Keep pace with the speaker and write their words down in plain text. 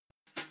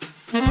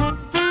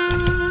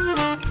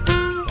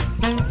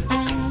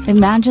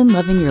Imagine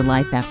living your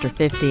life after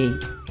 50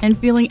 and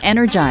feeling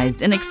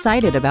energized and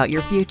excited about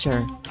your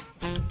future.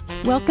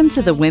 Welcome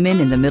to the Women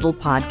in the Middle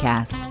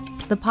podcast,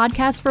 the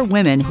podcast for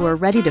women who are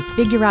ready to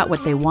figure out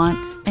what they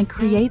want and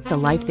create the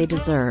life they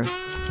deserve.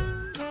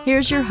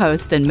 Here's your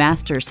host and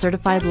master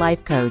certified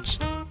life coach,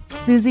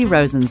 Susie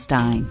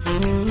Rosenstein.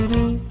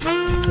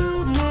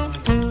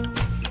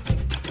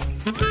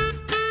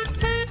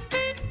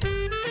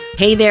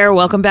 Hey there,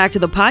 welcome back to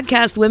the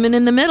podcast Women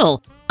in the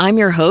Middle. I'm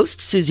your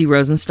host, Susie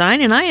Rosenstein,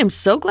 and I am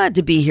so glad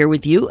to be here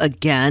with you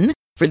again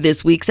for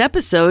this week's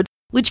episode,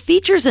 which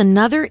features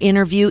another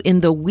interview in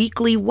the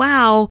weekly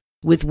Wow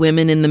with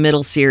Women in the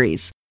Middle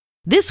series.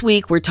 This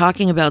week, we're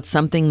talking about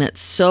something that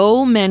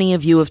so many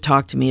of you have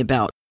talked to me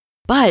about,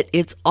 but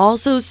it's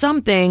also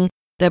something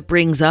that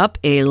brings up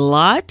a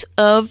lot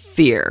of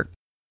fear.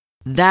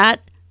 That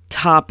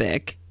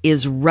topic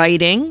is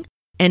writing,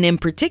 and in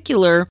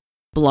particular,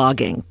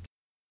 blogging.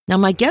 Now,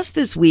 my guest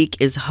this week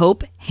is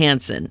Hope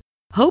Hanson.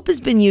 Hope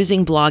has been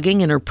using blogging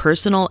in her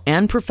personal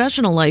and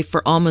professional life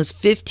for almost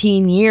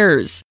 15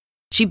 years.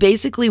 She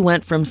basically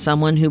went from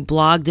someone who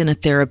blogged in a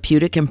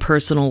therapeutic and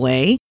personal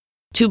way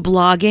to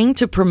blogging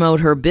to promote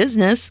her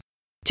business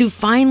to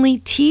finally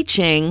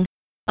teaching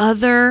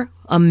other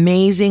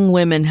amazing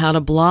women how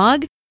to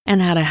blog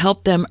and how to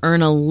help them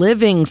earn a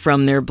living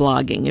from their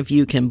blogging, if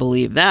you can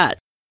believe that.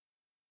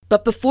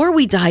 But before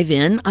we dive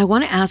in, I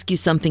want to ask you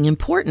something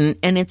important,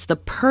 and it's the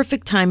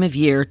perfect time of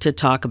year to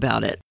talk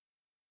about it.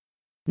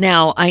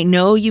 Now, I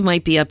know you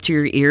might be up to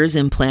your ears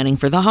in planning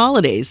for the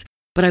holidays,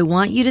 but I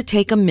want you to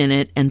take a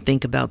minute and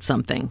think about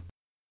something.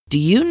 Do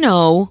you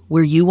know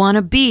where you want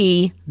to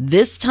be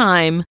this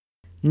time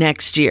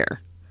next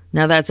year?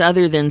 Now, that's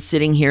other than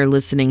sitting here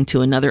listening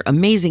to another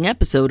amazing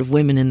episode of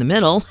Women in the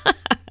Middle.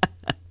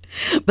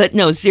 But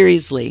no,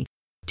 seriously,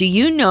 do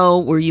you know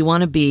where you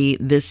want to be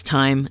this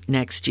time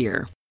next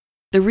year?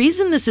 The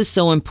reason this is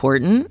so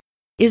important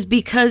is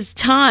because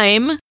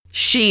time,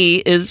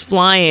 she is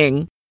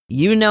flying.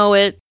 You know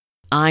it,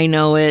 I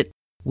know it,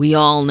 we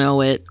all know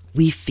it,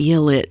 we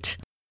feel it.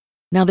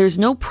 Now, there's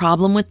no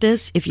problem with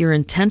this if you're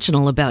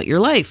intentional about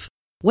your life.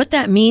 What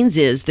that means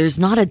is there's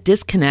not a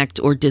disconnect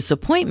or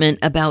disappointment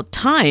about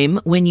time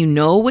when you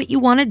know what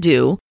you want to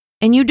do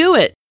and you do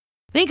it.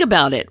 Think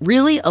about it.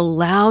 Really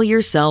allow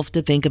yourself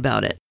to think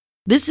about it.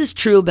 This is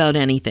true about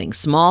anything,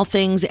 small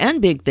things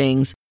and big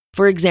things.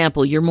 For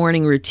example, your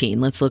morning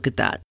routine. Let's look at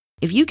that.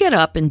 If you get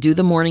up and do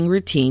the morning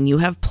routine you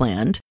have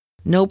planned,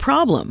 no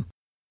problem.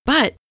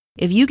 But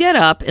if you get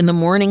up and the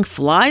morning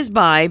flies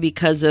by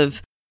because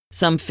of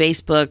some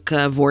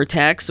Facebook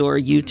vortex or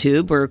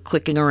YouTube or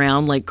clicking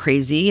around like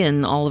crazy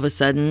and all of a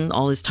sudden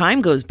all this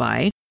time goes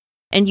by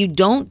and you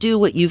don't do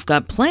what you've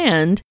got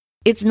planned,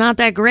 it's not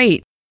that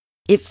great.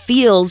 It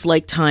feels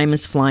like time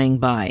is flying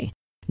by.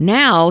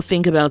 Now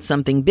think about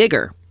something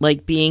bigger,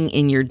 like being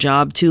in your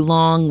job too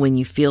long when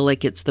you feel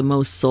like it's the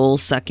most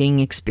soul-sucking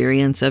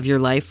experience of your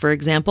life, for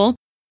example.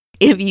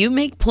 If you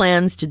make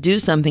plans to do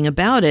something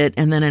about it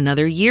and then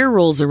another year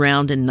rolls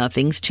around and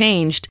nothing's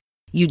changed,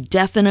 you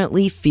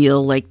definitely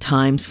feel like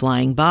time's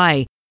flying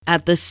by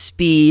at the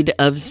speed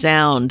of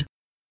sound.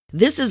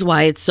 This is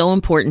why it's so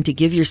important to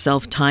give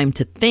yourself time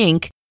to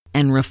think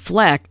and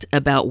reflect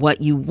about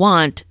what you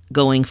want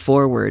going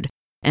forward.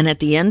 And at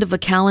the end of a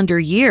calendar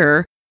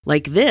year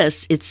like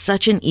this, it's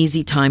such an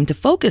easy time to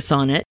focus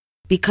on it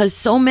because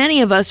so many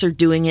of us are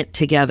doing it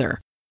together.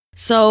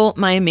 So,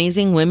 my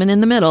amazing women in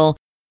the middle,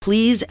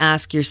 please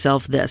ask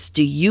yourself this.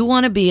 Do you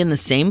want to be in the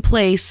same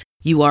place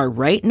you are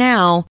right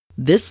now,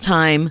 this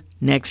time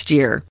next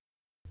year?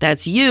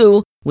 That's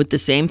you with the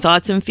same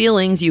thoughts and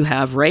feelings you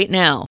have right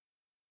now.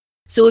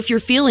 So if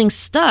you're feeling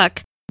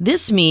stuck,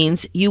 this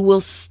means you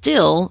will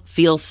still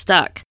feel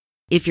stuck.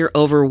 If you're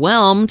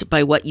overwhelmed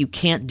by what you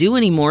can't do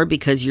anymore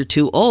because you're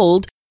too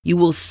old, you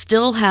will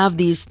still have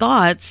these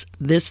thoughts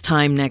this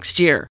time next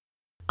year.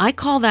 I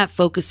call that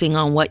focusing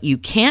on what you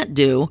can't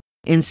do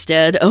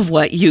instead of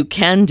what you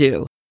can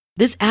do.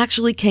 This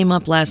actually came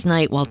up last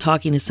night while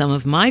talking to some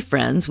of my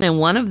friends, and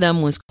one of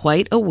them was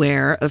quite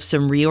aware of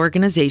some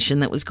reorganization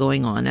that was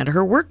going on at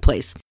her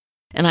workplace.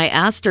 And I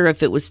asked her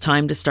if it was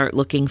time to start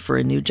looking for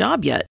a new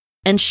job yet.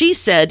 And she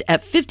said,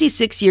 at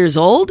 56 years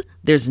old,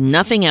 there's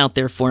nothing out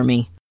there for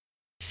me.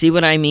 See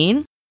what I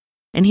mean?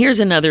 And here's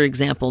another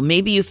example.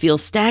 Maybe you feel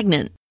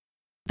stagnant.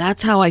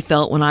 That's how I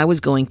felt when I was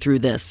going through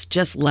this,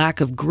 just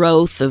lack of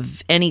growth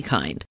of any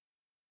kind.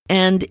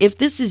 And if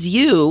this is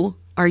you,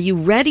 are you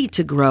ready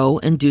to grow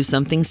and do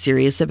something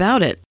serious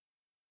about it?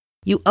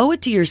 You owe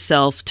it to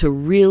yourself to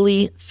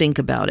really think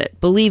about it.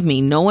 Believe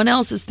me, no one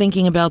else is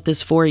thinking about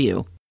this for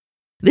you.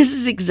 This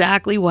is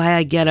exactly why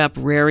I get up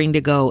raring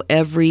to go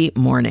every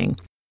morning.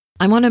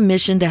 I'm on a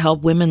mission to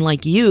help women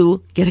like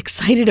you get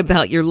excited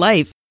about your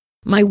life.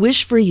 My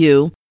wish for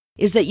you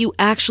is that you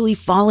actually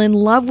fall in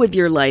love with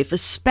your life,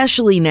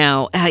 especially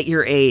now at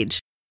your age.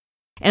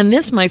 And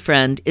this, my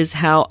friend, is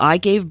how I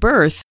gave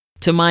birth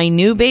to my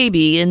new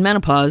baby in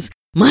menopause,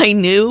 my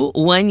new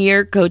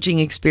 1-year coaching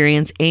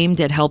experience aimed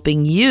at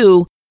helping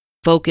you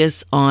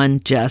focus on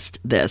just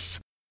this.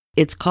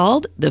 It's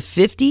called the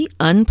 50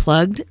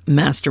 Unplugged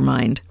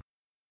Mastermind.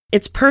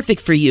 It's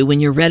perfect for you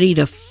when you're ready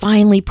to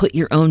finally put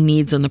your own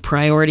needs on the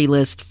priority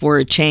list for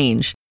a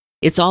change.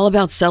 It's all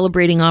about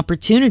celebrating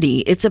opportunity.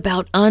 It's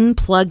about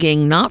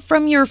unplugging, not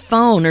from your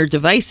phone or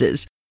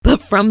devices,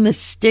 but from the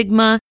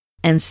stigma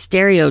and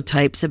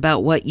stereotypes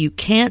about what you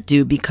can't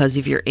do because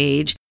of your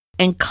age,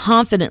 and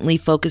confidently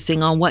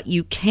focusing on what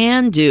you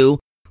can do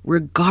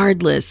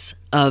regardless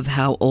of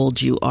how old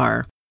you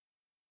are.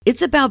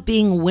 It's about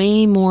being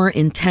way more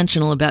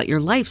intentional about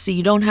your life so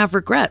you don't have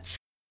regrets.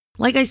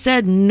 Like I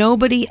said,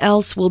 nobody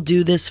else will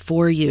do this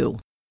for you.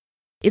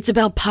 It's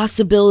about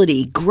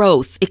possibility,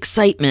 growth,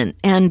 excitement,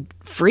 and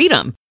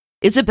freedom.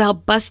 It's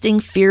about busting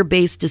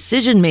fear-based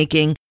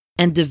decision-making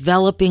and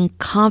developing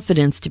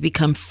confidence to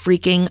become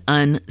freaking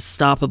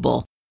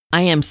unstoppable.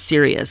 I am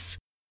serious.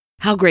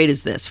 How great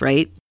is this,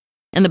 right?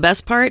 And the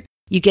best part,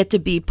 you get to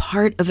be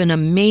part of an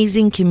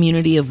amazing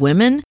community of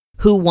women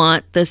who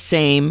want the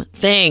same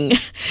thing.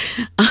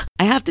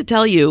 I have to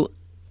tell you,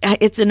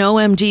 it's an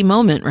OMG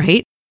moment,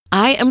 right?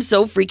 I am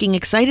so freaking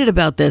excited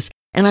about this,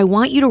 and I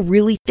want you to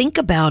really think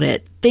about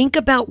it. Think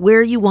about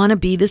where you want to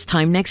be this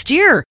time next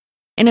year.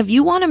 And if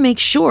you want to make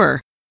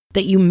sure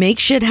that you make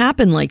shit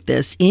happen like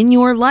this in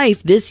your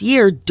life this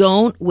year,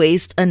 don't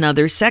waste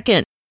another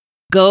second.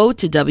 Go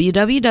to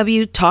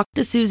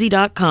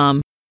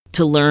www.talktosusie.com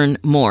to learn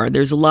more.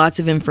 There's lots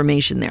of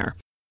information there.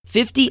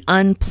 50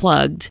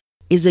 Unplugged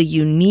is a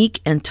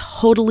unique and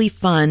totally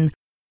fun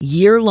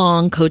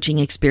year-long coaching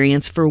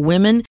experience for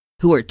women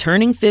who are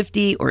turning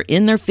 50 or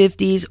in their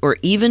 50s or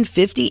even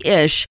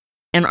 50-ish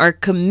and are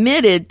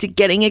committed to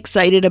getting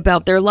excited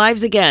about their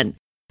lives again.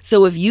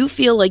 So if you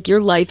feel like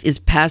your life is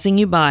passing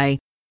you by,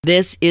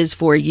 this is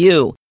for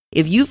you.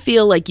 If you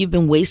feel like you've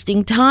been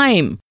wasting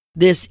time,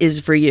 this is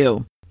for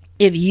you.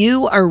 If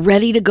you are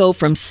ready to go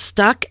from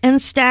stuck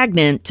and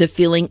stagnant to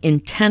feeling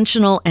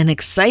intentional and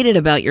excited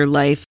about your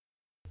life,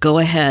 go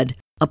ahead,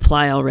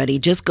 apply already.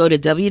 Just go to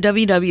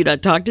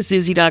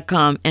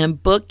www.talktosusie.com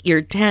and book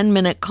your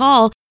 10-minute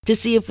call to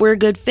see if we're a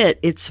good fit.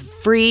 It's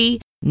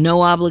free,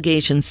 no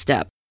obligation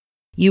step.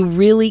 You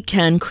really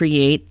can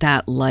create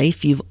that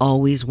life you've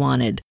always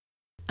wanted.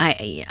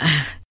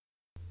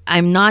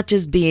 I'm not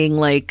just being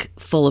like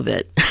full of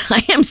it.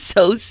 I am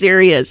so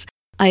serious.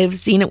 I have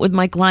seen it with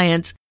my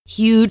clients,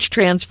 huge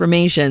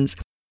transformations.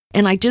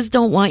 And I just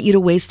don't want you to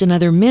waste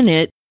another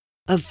minute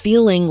of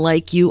feeling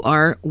like you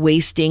are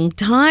wasting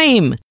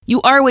time.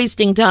 You are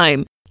wasting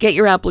time. Get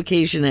your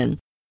application in.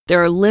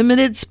 There are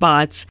limited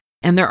spots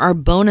and there are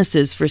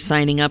bonuses for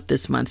signing up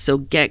this month. So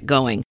get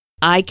going.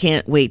 I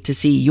can't wait to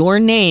see your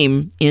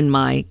name in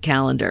my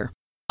calendar.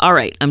 All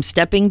right, I'm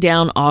stepping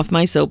down off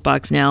my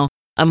soapbox now.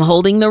 I'm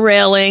holding the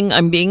railing.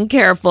 I'm being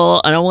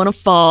careful. I don't want to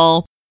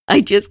fall.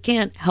 I just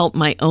can't help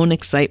my own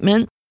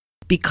excitement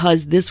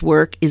because this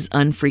work is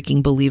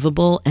unfreaking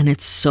believable and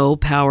it's so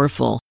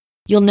powerful.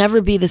 You'll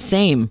never be the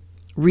same.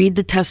 Read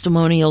the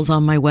testimonials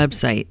on my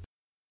website.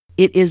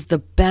 It is the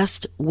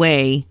best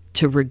way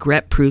to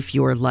regret-proof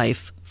your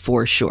life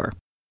for sure.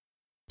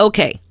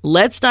 Okay,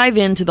 let's dive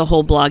into the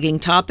whole blogging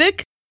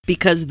topic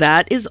because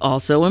that is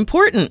also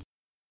important.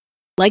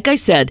 Like I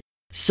said,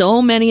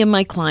 so many of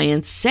my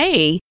clients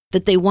say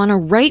that they want to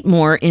write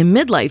more in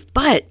midlife,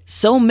 but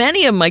so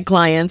many of my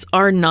clients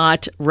are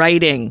not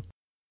writing.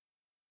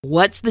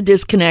 What's the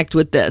disconnect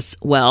with this?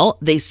 Well,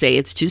 they say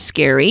it's too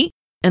scary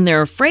and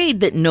they're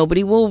afraid that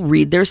nobody will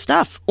read their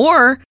stuff.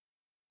 Or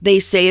they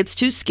say it's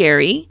too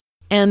scary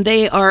and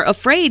they are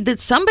afraid that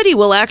somebody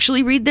will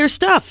actually read their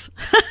stuff.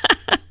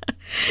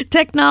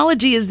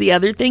 Technology is the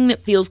other thing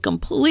that feels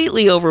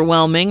completely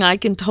overwhelming. I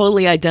can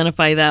totally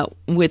identify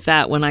with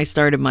that when I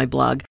started my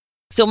blog.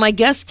 So my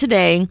guest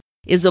today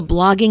is a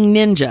blogging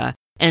ninja,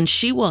 and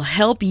she will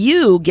help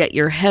you get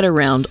your head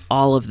around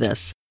all of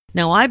this.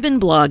 Now, I've been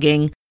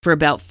blogging for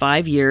about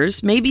 5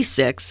 years, maybe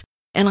 6,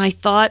 and I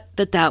thought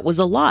that was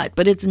a lot,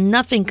 but it's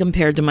nothing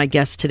compared to my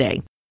guest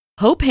today.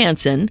 Hope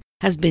Hanson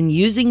has been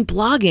using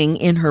blogging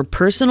in her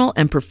personal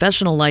and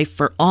professional life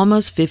for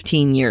almost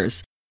 15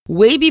 years.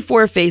 Way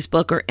before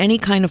Facebook or any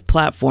kind of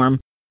platform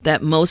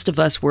that most of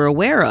us were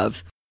aware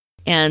of.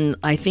 And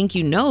I think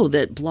you know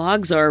that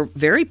blogs are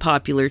very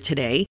popular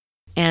today,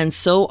 and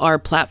so are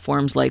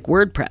platforms like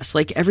WordPress,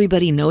 like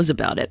everybody knows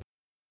about it.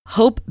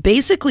 Hope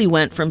basically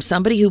went from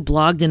somebody who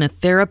blogged in a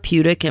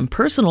therapeutic and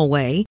personal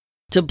way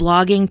to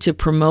blogging to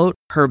promote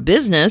her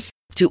business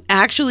to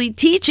actually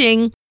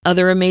teaching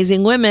other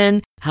amazing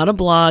women how to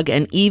blog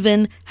and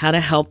even how to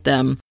help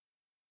them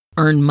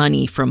earn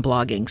money from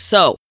blogging.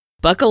 So,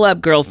 buckle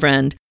up,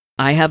 girlfriend.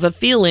 I have a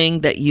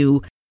feeling that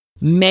you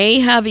may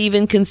have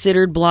even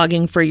considered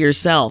blogging for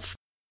yourself.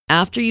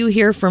 After you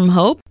hear from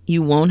Hope,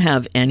 you won't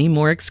have any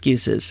more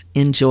excuses.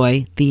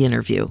 Enjoy the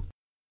interview.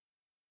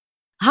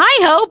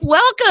 Hi, Hope.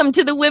 Welcome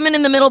to the Women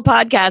in the Middle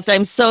podcast.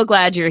 I'm so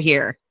glad you're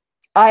here.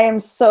 I am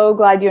so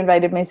glad you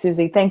invited me,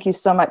 Susie. Thank you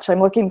so much. I'm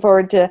looking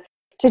forward to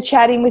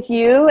chatting with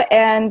you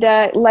and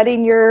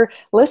letting your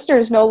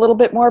listeners know a little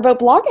bit more about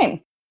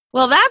blogging.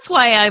 Well, that's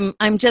why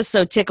I'm just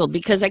so tickled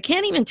because I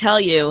can't even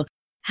tell you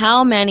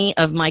how many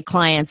of my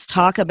clients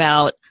talk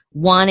about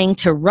wanting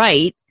to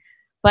write,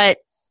 but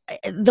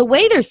the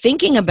way they're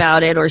thinking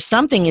about it or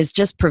something is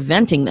just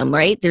preventing them,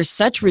 right? There's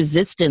such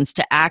resistance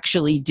to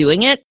actually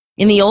doing it.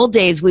 In the old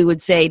days, we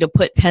would say to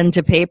put pen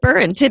to paper,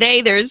 and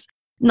today there's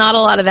not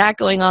a lot of that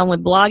going on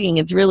with blogging.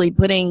 It's really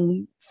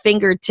putting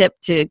fingertip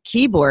to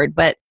keyboard,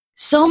 but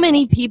so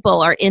many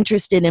people are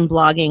interested in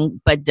blogging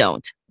but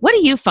don't. What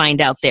do you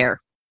find out there?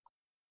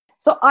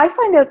 So I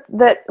find out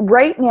that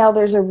right now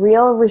there's a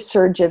real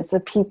resurgence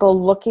of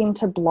people looking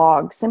to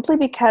blog simply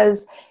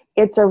because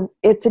it's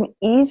an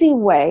easy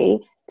way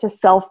to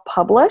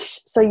self-publish.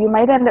 So you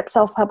might end up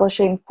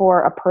self-publishing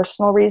for a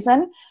personal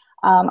reason.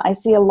 I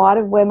see a lot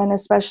of women,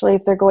 especially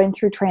if they're going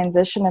through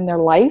transition in their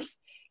life,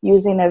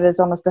 using it as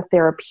almost a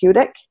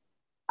therapeutic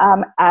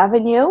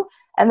avenue.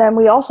 And then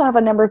we also have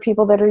a number of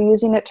people that are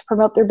using it to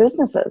promote their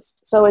businesses.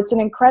 So it's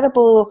an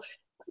incredible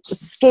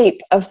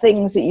scape of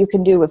things that you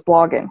can do with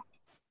blogging.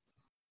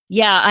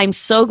 Yeah, I'm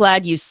so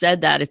glad you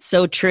said that. It's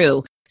so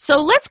true. So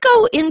let's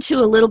go into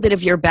a little bit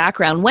of your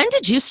background. When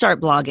did you start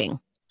blogging?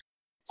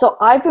 So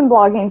I've been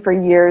blogging for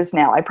years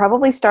now. I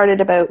probably started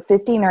about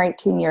 15 or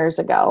 18 years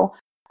ago.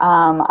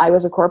 I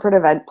was a corporate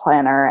event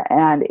planner,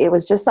 and it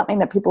was just something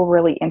that people were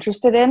really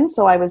interested in.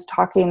 So I was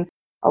talking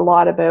a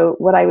lot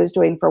about what I was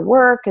doing for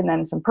work and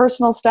then some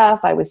personal stuff.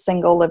 I was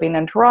single, living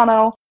in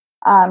Toronto.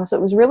 So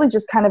it was really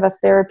just kind of a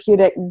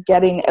therapeutic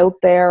getting out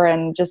there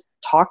and just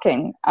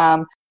talking.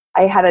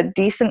 I had a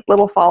decent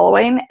little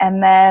following,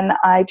 and then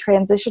I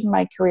transitioned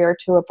my career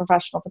to a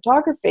professional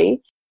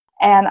photography.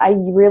 And I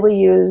really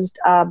used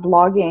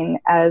blogging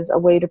as a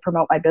way to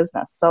promote my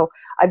business. So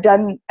I've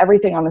done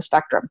everything on the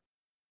spectrum.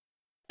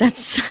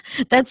 That's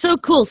so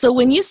cool. So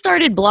when you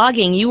started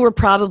blogging, you were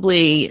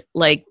probably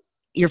like,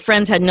 your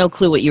friends had no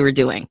clue what you were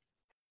doing.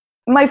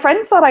 My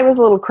friends thought I was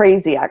a little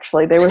crazy,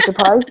 actually. They were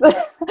surprised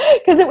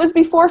because it was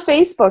before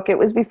Facebook. It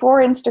was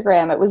before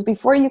Instagram. It was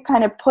before you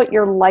kind of put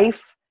your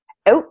life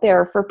out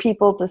there for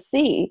people to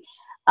see.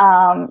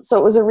 So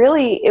it was a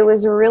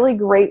really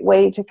great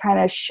way to kind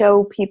of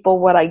show people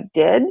what I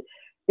did,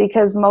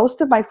 because most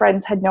of my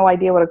friends had no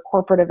idea what a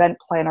corporate event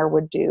planner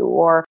would do,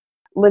 or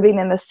living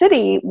in the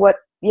city, what,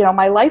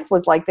 my life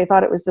was like. They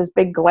thought it was this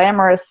big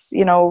glamorous,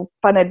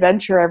 fun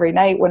adventure every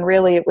night, when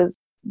really it was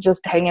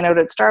just hanging out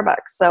at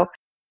Starbucks. So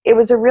it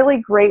was a really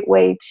great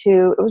way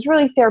it was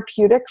really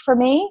therapeutic for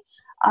me.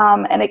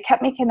 And it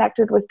kept me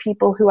connected with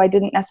people who I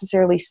didn't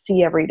necessarily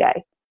see every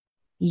day.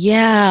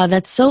 Yeah,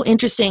 that's so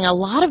interesting. A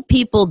lot of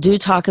people do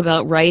talk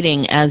about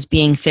writing as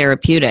being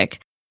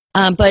therapeutic.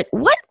 But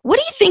what do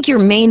you think your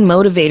main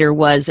motivator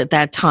was at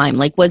that time?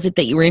 Like, was it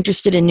that you were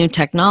interested in new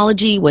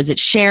technology? Was it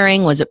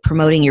sharing? Was it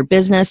promoting your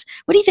business?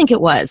 What do you think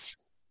it was?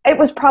 It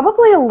was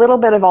probably a little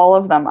bit of all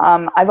of them.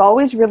 I've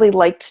always really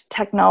liked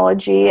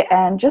technology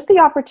and just the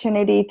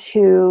opportunity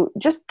to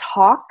just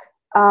talk.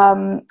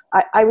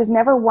 I was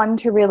never one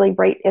to really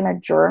write in a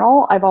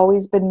journal. I've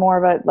always been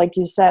more of a, like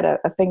you said, a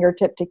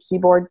fingertip to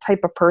keyboard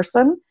type of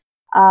person.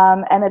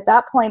 And at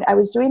that point, I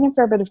was doing a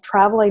fair bit of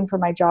traveling for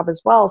my job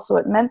as well. So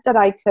it meant that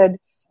I could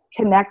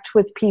connect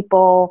with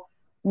people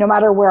no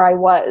matter where I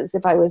was,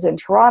 if I was in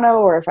Toronto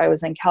or if I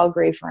was in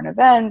Calgary for an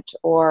event,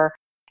 or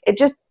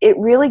it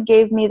really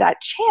gave me that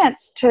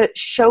chance to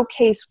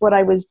showcase what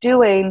I was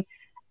doing.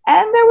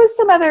 And there was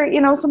some other,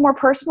 some more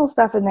personal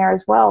stuff in there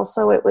as well.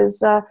 So it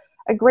was a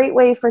great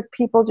way for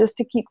people just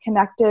to keep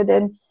connected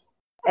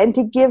and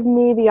to give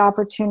me the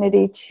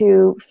opportunity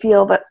to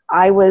feel that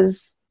I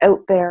was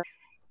out there.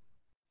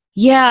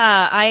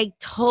 Yeah, I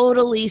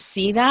totally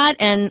see that.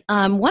 And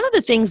one of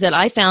the things that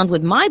I found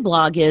with my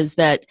blog is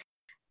that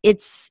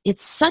it's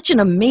such an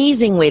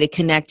amazing way to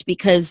connect,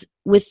 because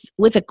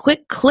with a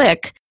quick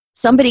click,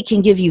 somebody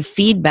can give you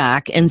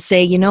feedback and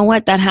say, you know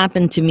what, that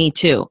happened to me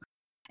too.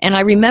 And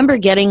I remember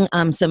getting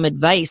some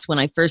advice when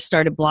I first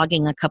started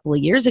blogging a couple of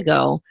years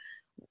ago,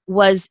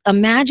 was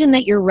imagine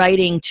that you're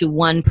writing to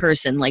one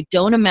person. Like,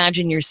 don't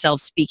imagine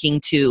yourself speaking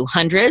to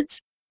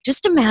hundreds.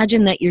 Just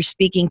imagine that you're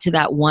speaking to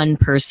that one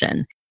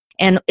person.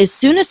 And as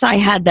soon as I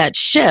had that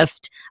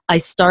shift, I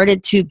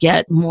started to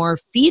get more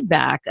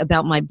feedback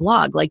about my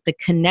blog. Like, the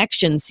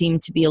connection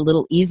seemed to be a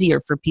little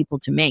easier for people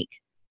to make.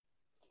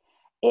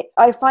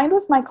 I find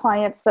with my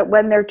clients that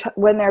when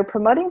they're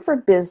promoting for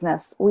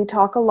business, we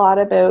talk a lot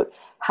about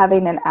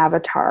having an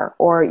avatar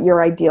or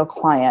your ideal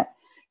client.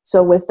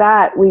 So with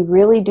that, we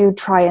really do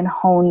try and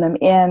hone them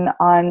in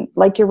on,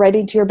 like, you're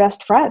writing to your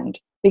best friend,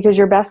 because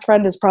your best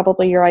friend is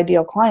probably your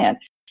ideal client.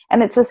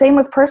 And it's the same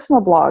with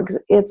personal blogs.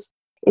 It's,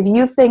 if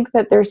you think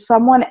that there's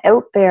someone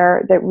out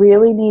there that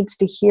really needs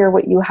to hear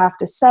what you have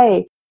to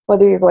say,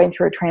 whether you're going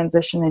through a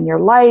transition in your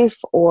life,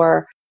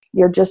 or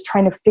you're just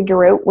trying to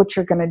figure out what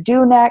you're going to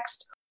do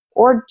next,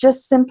 or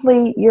just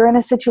simply you're in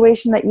a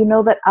situation that you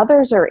know that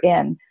others are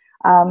in.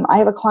 I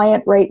have a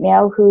client right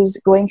now who's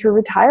going through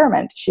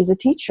retirement. She's a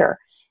teacher,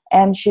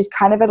 and she's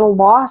kind of at a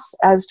loss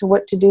as to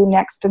what to do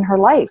next in her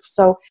life.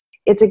 So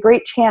it's a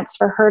great chance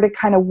for her to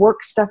kind of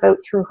work stuff out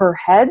through her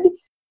head.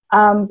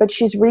 But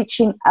she's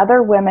reaching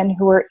other women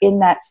who are in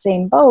that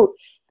same boat,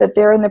 that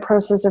they're in the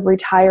process of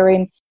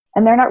retiring,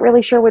 and they're not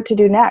really sure what to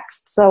do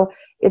next. So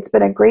it's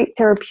been a great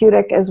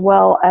therapeutic as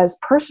well as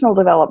personal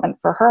development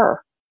for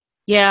her.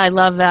 Yeah, I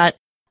love that.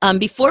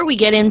 Before we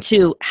get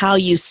into how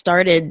you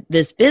started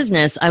this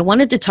business, I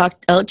wanted to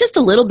talk just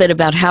a little bit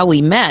about how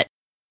we met.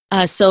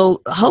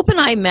 So Hope and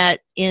I met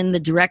in the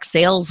direct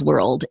sales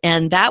world,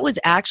 and that was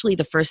actually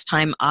the first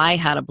time I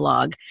had a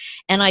blog.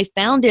 And I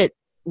found it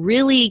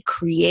really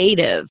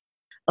creative,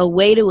 a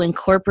way to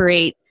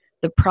incorporate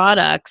the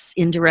products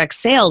in direct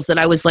sales that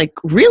I was like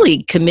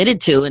really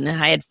committed to, and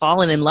I had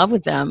fallen in love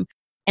with them.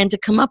 And to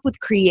come up with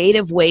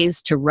creative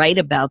ways to write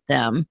about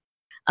them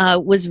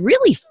was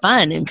really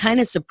fun and kind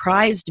of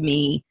surprised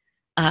me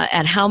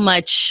at how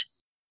much,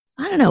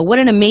 I don't know, what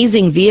an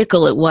amazing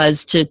vehicle it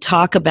was to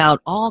talk about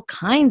all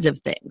kinds of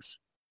things.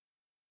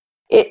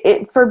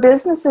 For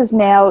businesses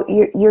now,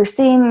 you're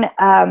seeing,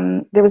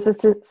 there was a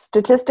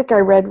statistic I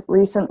read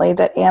recently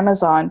that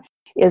Amazon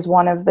is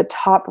one of the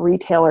top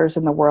retailers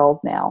in the world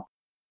now.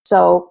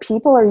 So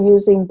people are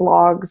using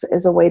blogs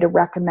as a way to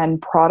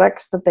recommend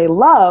products that they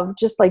love,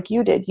 just like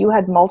you did. You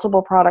had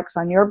multiple products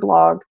on your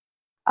blog,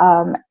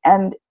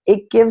 and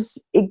it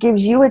gives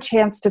you a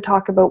chance to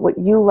talk about what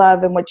you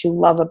love and what you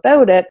love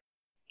about it.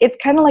 It's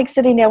kind of like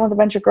sitting down with a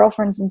bunch of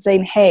girlfriends and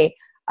saying, hey,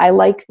 I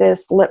like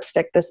this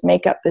lipstick, this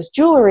makeup, this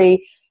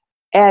jewelry.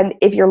 And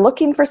if you're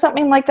looking for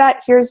something like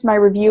that, here's my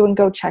review and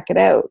go check it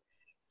out.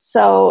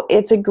 So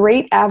it's a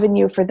great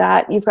avenue for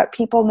that. You've got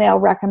people now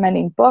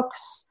recommending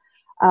books,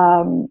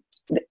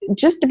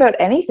 just about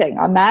anything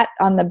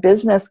on the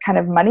business kind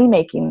of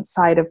money-making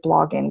side of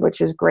blogging,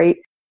 which is great.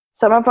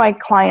 Some of my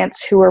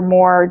clients who are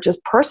more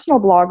just personal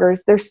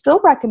bloggers, they're still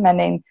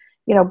recommending,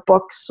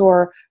 books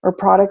or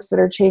products that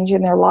are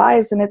changing their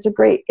lives. And it's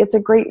a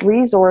great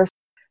resource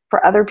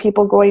for other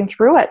people going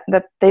through it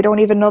that they don't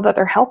even know that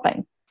they're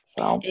helping.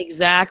 So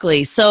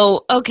exactly.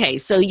 So, okay.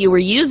 So you were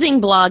using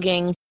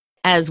blogging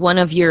as one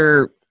of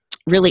your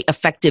really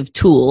effective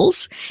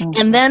tools.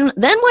 Mm-hmm. And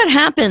then what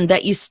happened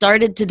that you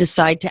started to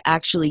decide to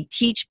actually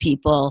teach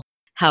people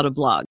how to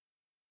blog?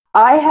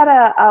 I had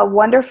a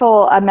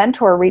wonderful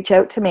mentor reach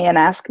out to me and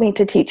ask me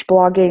to teach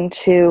blogging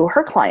to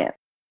her client.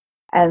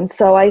 And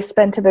so I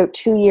spent about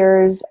 2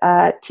 years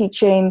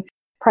teaching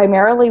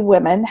primarily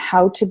women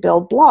how to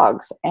build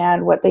blogs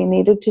and what they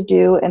needed to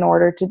do in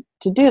order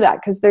to do that.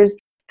 Because there's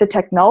the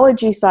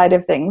technology side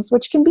of things,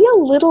 which can be a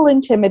little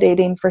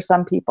intimidating for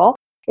some people.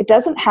 It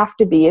doesn't have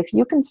to be. If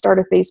you can start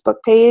a Facebook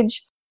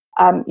page,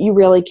 you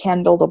really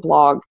can build a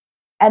blog.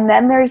 And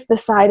then there's the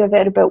side of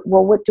it about,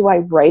 well, what do I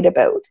write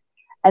about?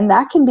 And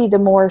that can be the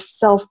more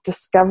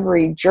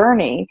self-discovery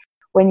journey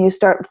when you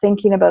start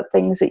thinking about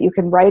things that you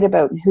can write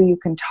about and who you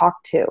can talk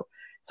to.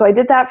 So I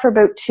did that for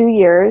about 2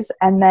 years,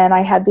 and then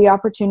I had the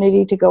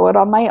opportunity to go out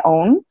on my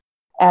own.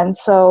 And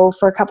so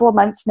for a couple of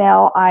months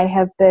now, I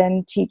have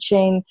been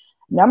teaching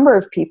a number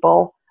of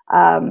people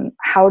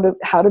how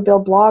to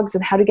build blogs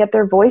and how to get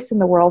their voice in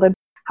the world and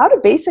how to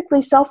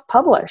basically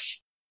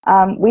self-publish.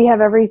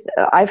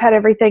 I've had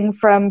everything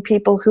from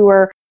people who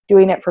are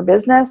doing it for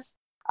business.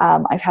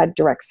 I've had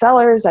direct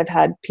sellers. I've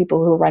had people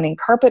who are running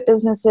carpet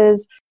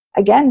businesses,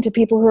 again, to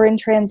people who are in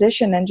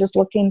transition and just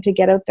looking to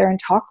get out there and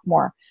talk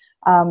more.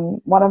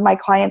 One of my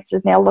clients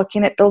is now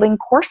looking at building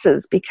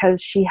courses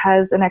because she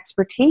has an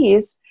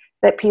expertise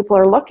that people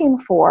are looking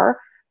for.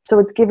 So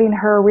it's giving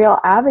her a real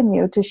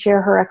avenue to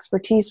share her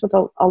expertise with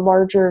a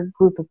larger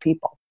group of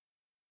people.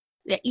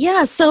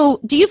 Yeah.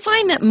 So do you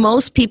find that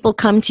most people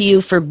come to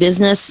you for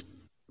business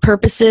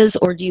purposes,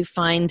 or do you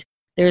find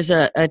there's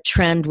a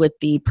trend with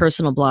the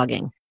personal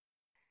blogging?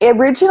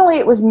 Originally,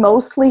 it was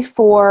mostly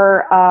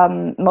for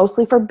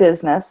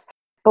business.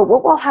 But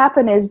what will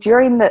happen is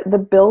during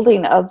the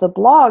building of the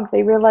blog,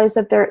 they realize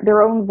that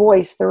their own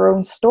voice, their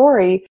own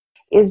story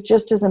is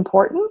just as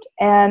important.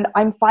 And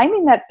I'm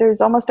finding that there's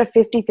almost a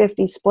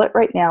 50-50 split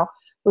right now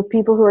with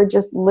people who are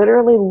just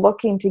literally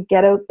looking to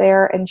get out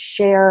there and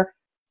share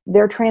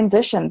their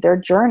transition, their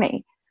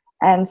journey.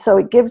 And so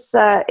it gives,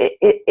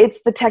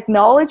 it's the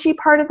technology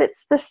part of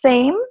it's the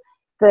same,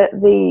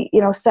 the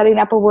setting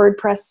up a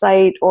WordPress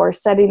site or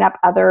setting up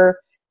other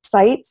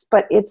sites,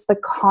 but it's the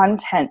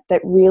content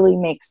that really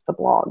makes the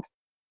blog.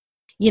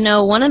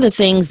 One of the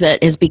things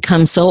that has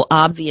become so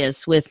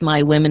obvious with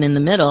my Women in the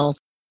Middle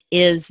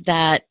is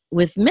that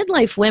with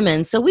midlife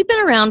women, so we've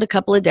been around a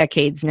couple of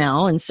decades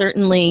now, and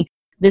certainly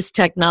this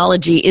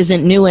technology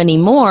isn't new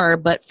anymore,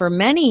 but for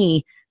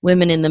many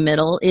women in the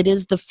middle, it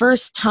is the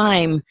first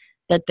time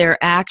that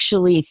they're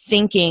actually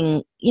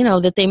thinking,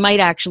 that they might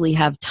actually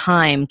have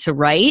time to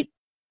write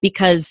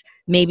because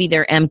maybe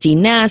they're empty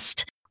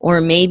nest,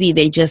 or maybe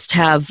they just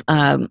have,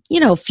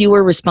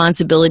 fewer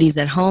responsibilities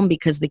at home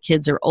because the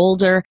kids are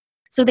older.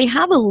 So they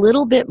have a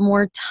little bit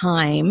more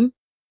time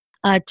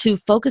to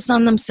focus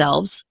on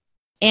themselves.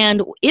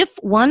 And if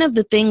one of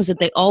the things that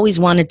they always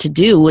wanted to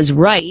do was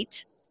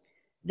write,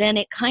 then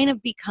it kind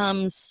of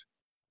becomes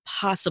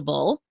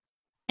possible.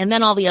 And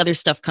then all the other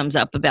stuff comes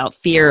up about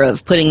fear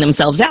of putting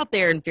themselves out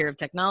there and fear of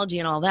technology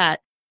and all that.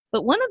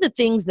 But one of the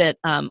things that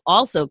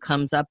also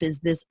comes up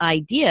is this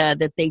idea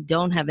that they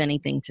don't have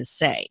anything to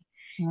say.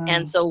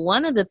 And so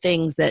one of the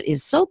things that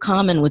is so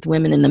common with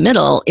women in the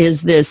middle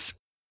is this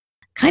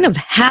kind of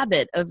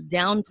habit of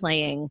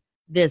downplaying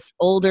this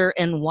older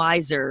and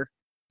wiser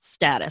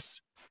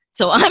status.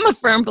 So I'm a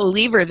firm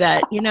believer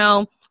that,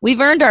 we've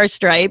earned our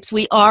stripes.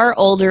 We are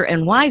older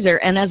and wiser.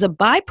 And as a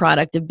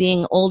byproduct of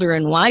being older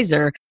and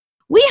wiser,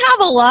 we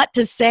have a lot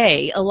to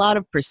say, a lot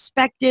of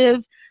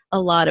perspective, a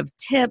lot of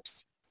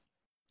tips,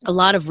 a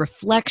lot of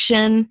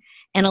reflection,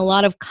 and a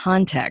lot of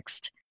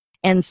context.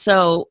 And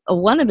so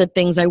one of the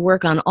things I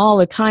work on all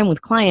the time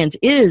with clients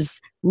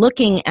is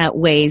looking at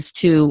ways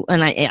to,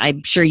 and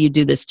I'm sure you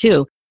do this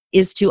too,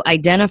 is to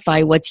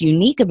identify what's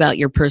unique about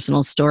your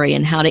personal story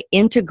and how to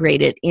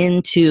integrate it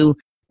into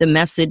the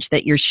message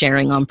that you're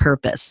sharing on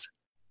purpose.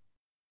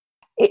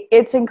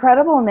 It's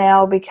incredible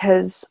now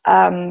because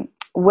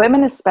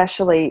women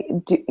especially,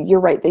 you're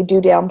right, they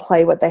do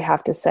downplay what they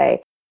have to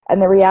say.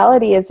 And the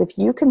reality is if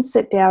you can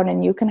sit down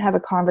and you can have a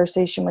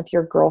conversation with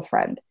your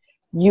girlfriend,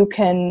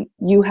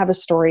 you have a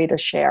story to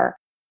share.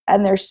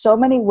 And there's so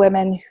many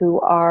women who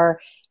are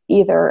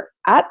either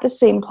at the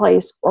same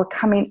place or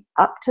coming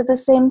up to the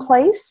same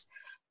place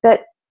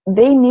that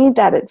they need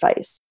that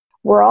advice.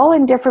 We're all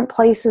in different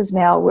places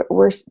now.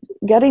 We're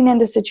getting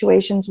into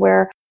situations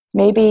where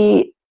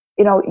maybe,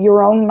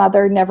 your own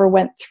mother never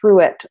went through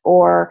it,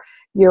 or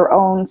your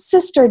own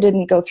sister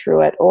didn't go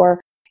through it,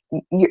 or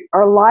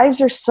our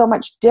lives are so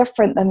much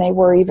different than they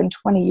were even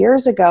 20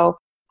 years ago.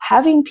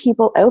 Having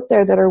people out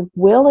there that are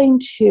willing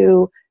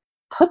to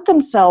put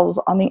themselves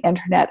on the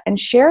internet and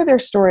share their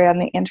story on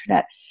the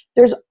internet,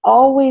 there's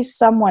always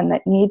someone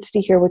that needs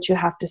to hear what you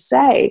have to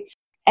say.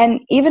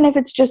 And even if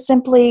it's just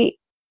simply,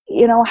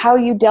 how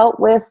you dealt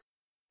with,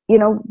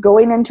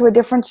 going into a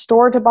different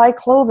store to buy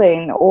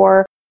clothing,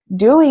 or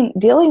dealing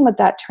with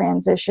that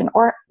transition,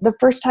 or the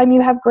first time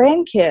you have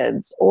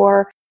grandkids,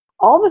 or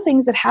all the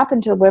things that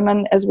happen to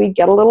women as we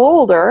get a little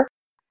older,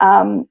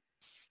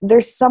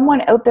 there's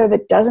someone out there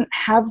that doesn't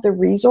have the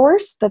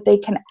resource that they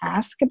can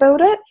ask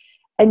about it.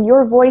 And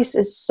your voice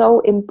is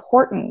so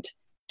important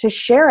to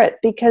share it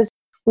because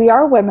we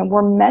are women.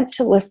 We're meant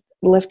to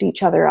lift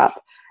each other up.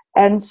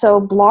 And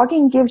so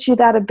blogging gives you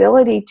that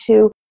ability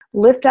to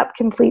lift up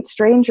complete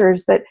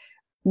strangers that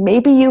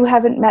maybe you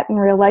haven't met in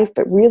real life,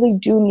 but really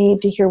do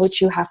need to hear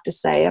what you have to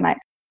say. And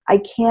I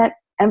can't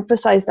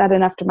emphasize that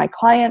enough to my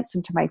clients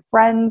and to my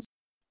friends,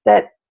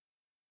 that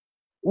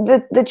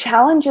the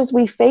challenges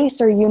we face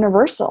are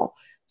universal.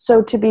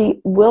 So to be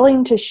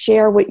willing to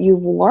share what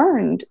you've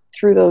learned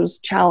through those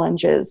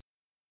challenges,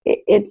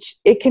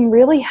 it can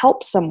really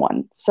help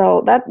someone.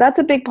 So that's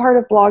a big part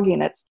of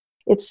blogging.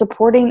 It's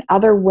supporting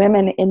other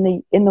women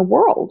in the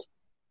world.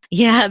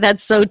 Yeah,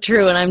 that's so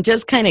true. And I'm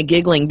just kind of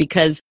giggling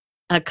because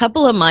a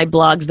couple of my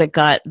blogs that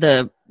got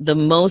the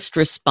most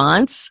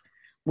response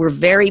were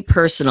very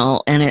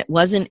personal, and it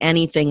wasn't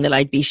anything that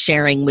I'd be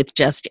sharing with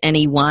just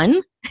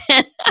anyone.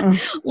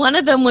 One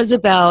of them was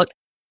about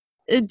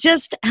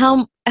just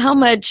how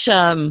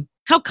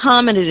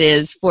common it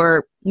is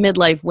for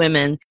midlife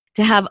women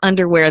to have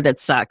underwear that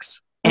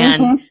sucks.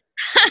 And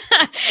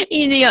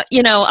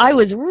I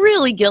was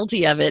really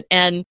guilty of it.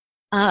 And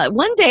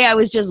one day I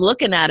was just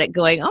looking at it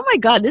going, oh my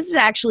God, this is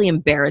actually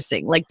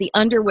embarrassing. Like the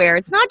underwear,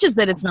 it's not just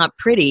that it's not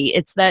pretty,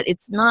 it's that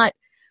it's not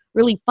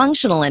really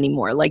functional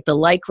anymore. Like the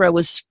Lycra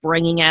was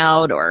springing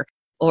out, or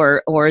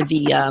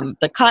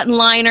the cotton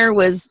liner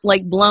was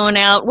like blown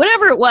out,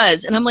 whatever it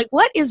was. And I'm like,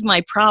 what is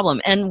my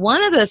problem? And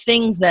one of the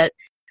things that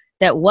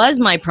was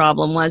my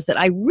problem was that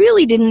I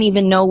really didn't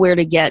even know where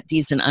to get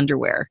decent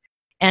underwear.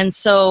 And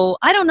so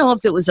I don't know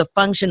if it was a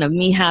function of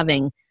me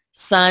having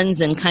sons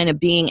and kind of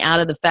being out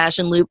of the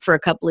fashion loop for a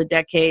couple of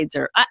decades,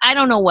 or I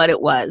don't know what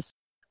it was,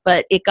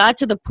 but it got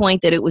to the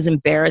point that it was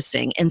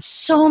embarrassing. And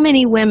so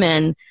many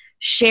women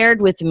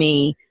shared with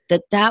me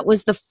that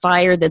was the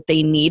fire that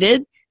they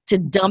needed to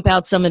dump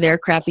out some of their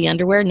crappy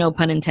underwear, no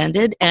pun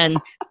intended, and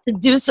to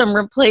do some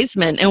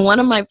replacement. And one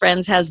of my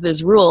friends has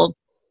this rule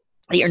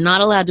that you're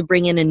not allowed to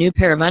bring in a new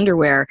pair of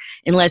underwear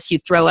unless you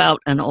throw out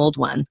an old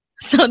one.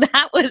 So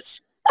that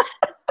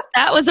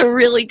was a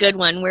really good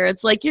one where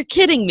it's like, you're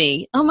kidding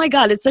me. Oh my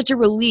God, it's such a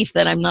relief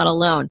that I'm not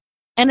alone.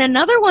 And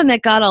another one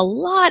that got a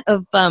lot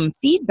of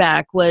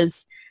feedback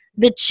was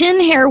the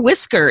chin hair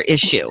whisker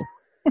issue.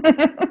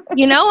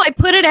 I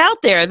put it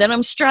out there that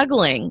I'm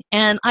struggling,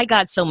 and I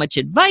got so much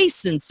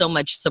advice and so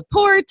much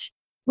support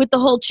with the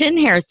whole chin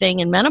hair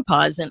thing in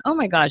menopause. And oh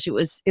my gosh, it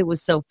was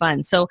so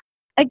fun. So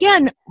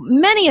again,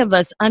 many of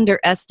us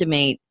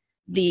underestimate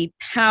the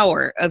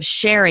power of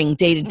sharing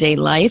day-to-day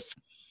life,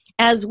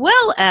 as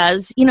well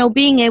as,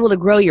 being able to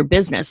grow your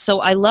business.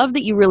 So I love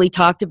that you really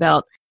talked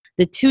about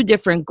the two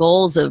different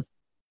goals of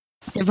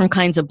different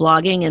kinds of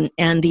blogging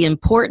and the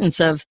importance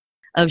of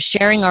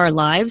sharing our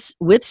lives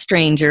with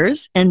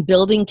strangers and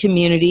building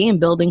community and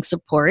building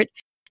support,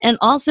 and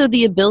also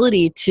the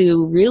ability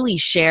to really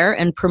share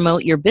and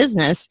promote your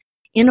business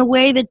in a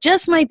way that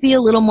just might be a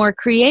little more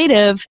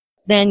creative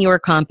than your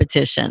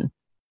competition.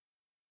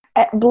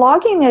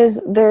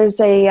 Blogging there's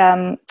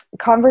a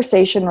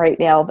conversation right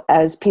now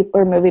as people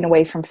are moving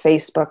away from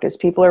Facebook, as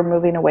people are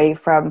moving away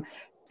from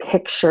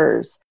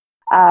pictures.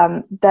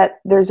 that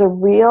there's a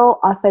real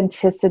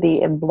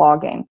authenticity in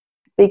blogging,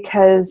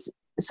 because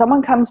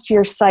someone comes to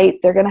your site,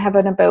 they're going to have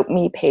an About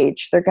Me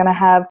page. They're going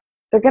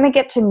to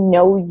get to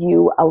know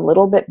you a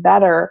little bit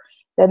better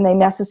than they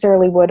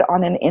necessarily would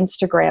on an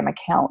Instagram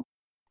account.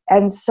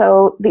 And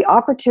so the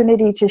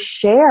opportunity to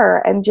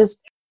share and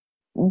just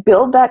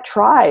build that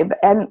tribe.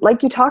 And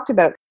like you talked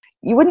about,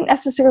 you wouldn't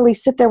necessarily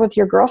sit there with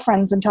your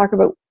girlfriends and talk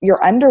about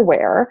your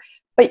underwear,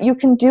 but you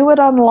can do it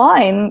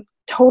online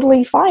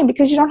totally fine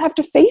because you don't have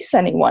to face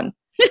anyone.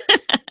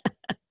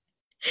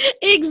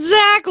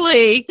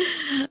 Exactly.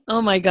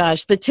 Oh my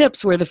gosh, the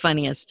tips were the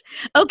funniest.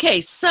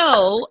 Okay,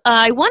 so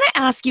I want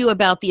to ask you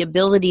about the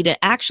ability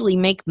to actually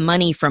make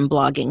money from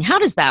blogging. How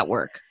does that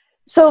work?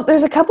 So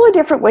there's a couple of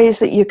different ways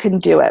that you can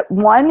do it.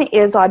 One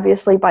is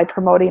obviously by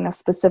promoting a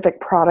specific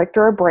product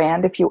or a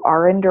brand if you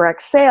are in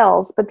direct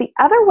sales. But the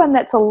other one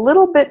that's a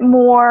little bit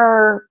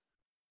more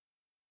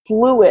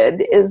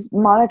fluid is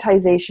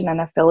monetization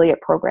and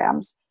affiliate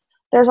programs.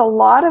 There's a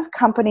lot of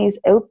companies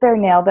out there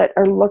now that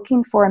are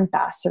looking for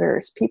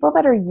ambassadors, people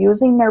that are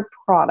using their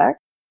product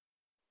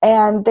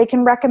and they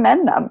can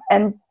recommend them.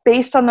 And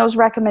based on those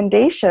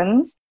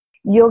recommendations,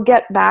 you'll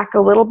get back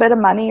a little bit of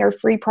money or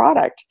free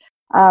product.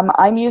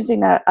 I'm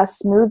using a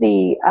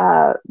smoothie,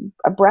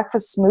 a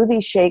breakfast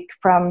smoothie shake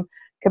from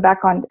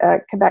Quebec,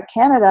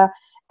 Canada,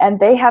 and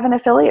they have an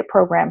affiliate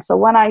program. So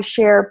when I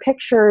share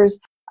pictures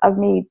of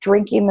me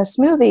drinking the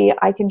smoothie,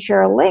 I can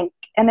share a link.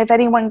 And if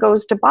anyone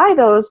goes to buy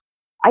those,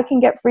 I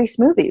can get free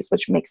smoothies,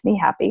 which makes me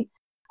happy.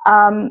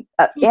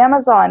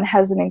 Amazon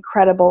has an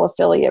incredible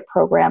affiliate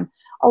program.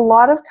 A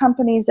lot of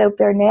companies out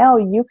there now,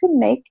 you can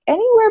make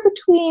anywhere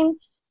between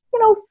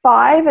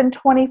 5 and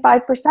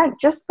 25%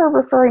 just for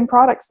referring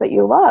products that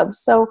you love.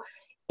 So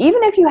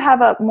even if you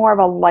have a more of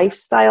a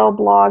lifestyle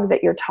blog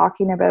that you're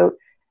talking about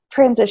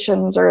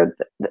transitions or,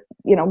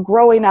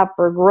 growing up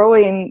or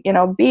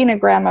being a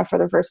grandma for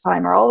the first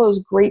time or all those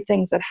great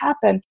things that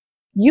happen,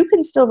 you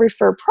can still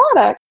refer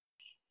product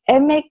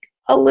and make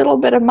a little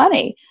bit of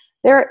money.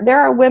 There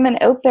are women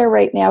out there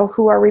right now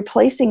who are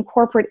replacing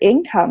corporate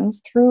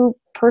incomes through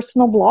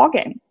personal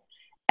blogging.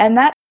 And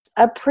that's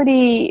a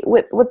pretty,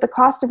 with the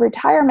cost of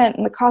retirement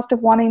and the cost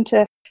of wanting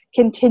to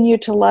continue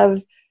to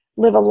live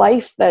a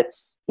life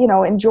that's,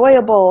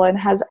 enjoyable and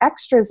has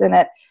extras in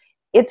it,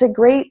 it's a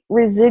great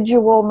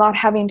residual, not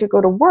having to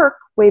go to work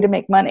way to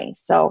make money.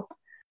 So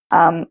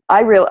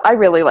I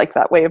really like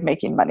that way of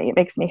making money. It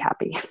makes me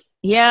happy.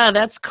 Yeah,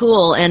 that's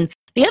cool. And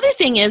the other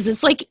thing is,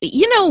 it's like,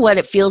 what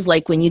it feels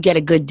like when you get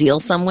a good deal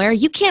somewhere,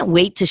 you can't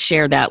wait to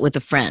share that with a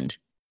friend.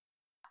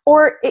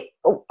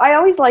 I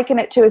always liken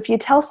it to if you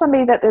tell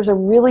somebody that there's a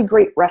really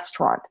great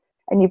restaurant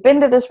and you've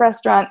been to this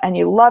restaurant and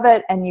you love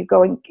it and you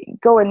go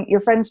and your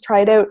friends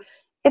try it out.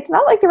 It's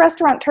not like the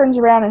restaurant turns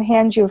around and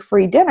hands you a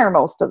free dinner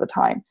most of the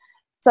time.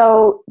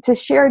 So to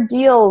share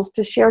deals,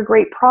 to share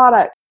great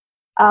product,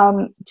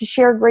 to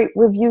share great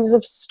reviews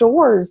of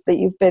stores that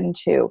you've been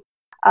to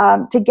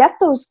get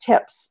those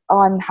tips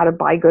on how to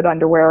buy good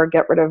underwear or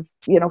get rid of,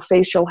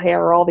 facial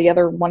hair or all the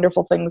other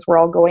wonderful things we're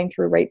all going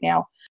through right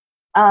now.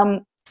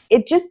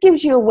 It just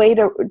gives you a way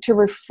to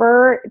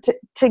refer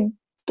to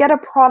get a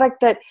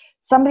product that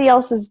somebody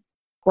else has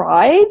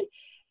tried,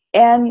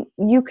 and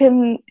you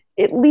can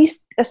at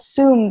least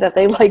assume that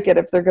they like it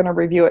if they're going to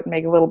review it and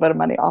make a little bit of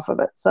money off of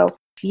it. So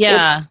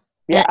yeah.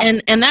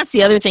 And that's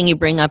the other thing you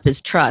bring up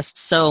is trust.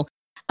 So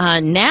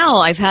now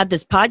I've had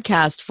this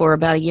podcast for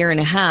about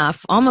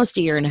almost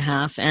a year and a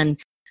half. And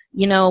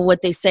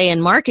what they say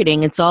in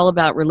marketing, it's all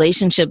about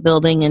relationship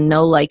building and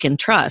know, like, and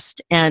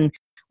trust. And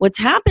what's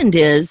happened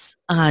is,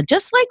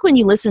 just like when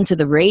you listen to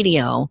the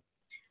radio,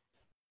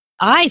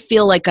 I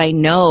feel like I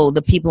know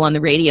the people on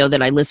the radio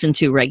that I listen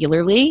to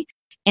regularly.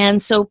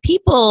 And so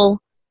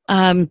people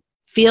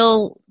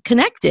feel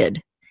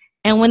connected.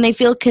 And when they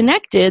feel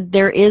connected,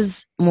 there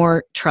is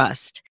more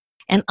trust.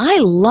 And I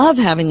love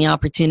having the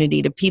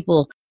opportunity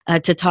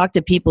to talk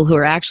to people who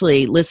are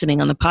actually listening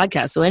on the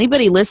podcast. So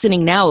anybody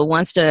listening now who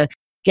wants to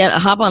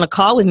hop on a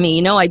call with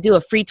me, I do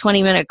a free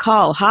 20-minute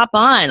call. Hop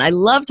on. I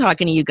love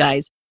talking to you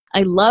guys.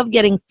 I love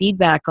getting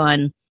feedback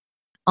on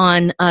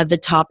the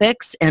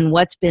topics and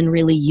what's been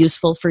really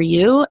useful for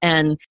you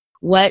and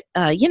what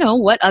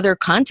other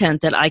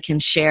content that I can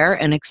share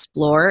and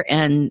explore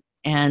and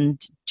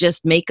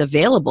just make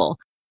available.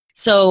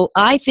 So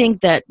I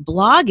think that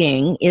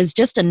blogging is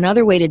just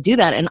another way to do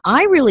that. And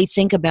I really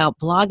think about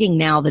blogging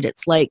now that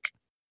it's like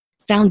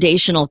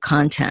foundational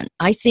content.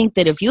 I think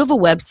that if you have a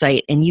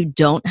website and you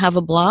don't have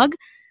a blog,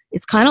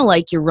 it's kind of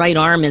like your right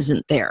arm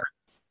isn't there.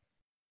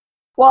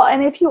 Well,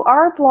 and if you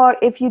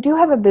do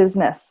have a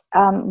business,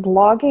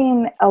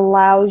 blogging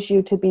allows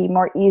you to be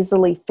more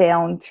easily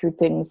found through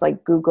things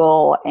like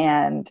Google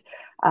and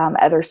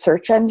other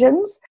search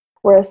engines.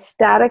 Where a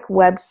static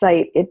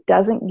website, it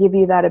doesn't give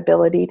you that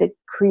ability to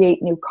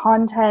create new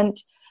content,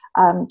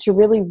 to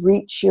really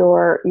reach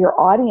your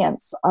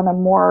audience on a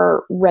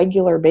more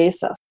regular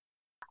basis.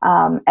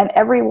 And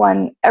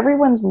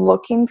everyone's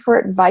looking for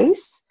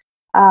advice.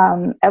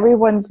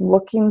 Everyone's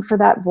looking for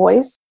that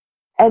voice.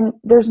 And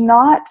there's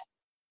not,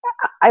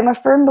 I'm a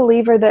firm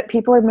believer that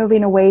people are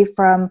moving away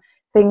from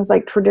things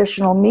like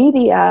traditional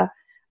media,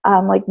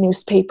 like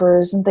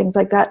newspapers and things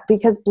like that,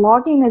 because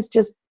blogging is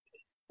just,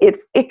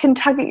 it can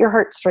tug at your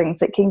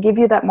heartstrings. It can give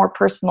you that more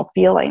personal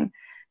feeling.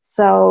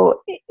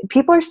 So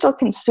people are still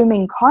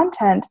consuming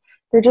content.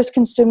 They're just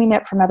consuming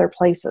it from other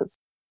places.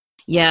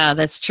 Yeah,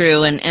 that's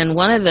true. And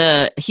one of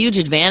the huge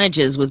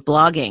advantages with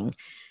blogging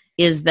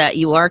is that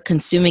you are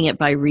consuming it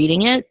by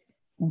reading it.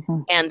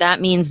 Mm-hmm. And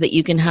that means that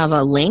you can have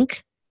a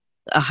link,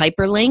 a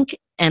hyperlink,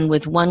 and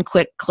with one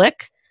quick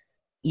click,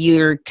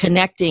 you're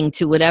connecting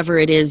to whatever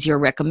it is you're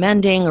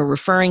recommending or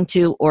referring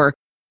to, or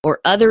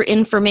other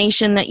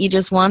information that you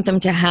just want them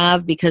to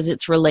have because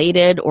it's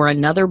related, or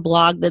another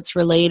blog that's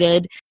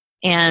related.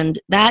 And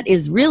that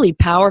is really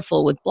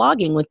powerful with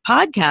blogging. With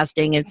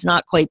podcasting, it's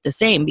not quite the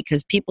same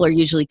because people are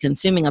usually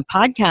consuming a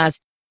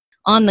podcast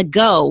on the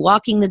go,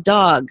 walking the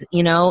dog,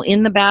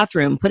 in the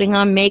bathroom, putting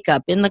on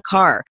makeup, in the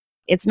car.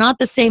 It's not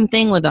the same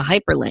thing with a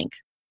hyperlink.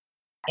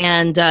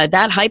 And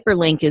that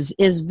hyperlink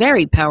is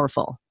very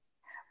powerful.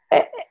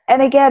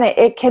 And again,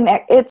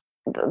 it's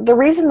the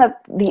reason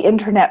that the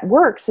internet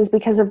works is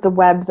because of the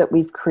web that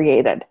we've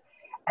created.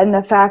 And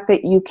the fact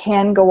that you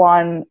can go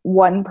on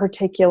one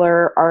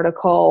particular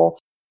article,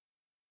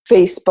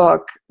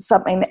 Facebook,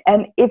 something,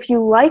 and if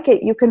you like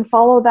it, you can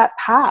follow that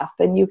path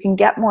and you can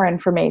get more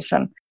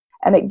information.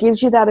 And it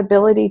gives you that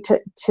ability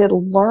to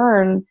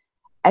learn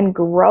and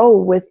grow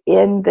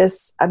within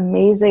this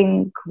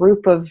amazing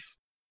group of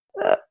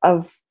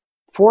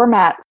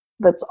formats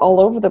that's all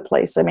over the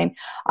place. I mean,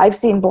 I've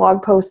seen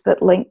blog posts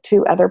that link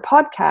to other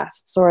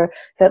podcasts, or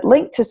that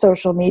link to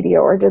social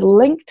media, or to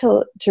link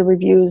to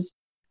reviews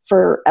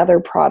for other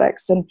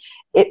products. And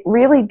it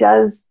really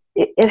does,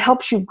 it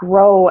helps you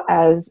grow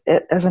as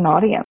an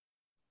audience.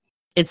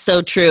 It's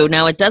so true.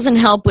 Now, it doesn't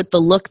help with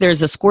the look,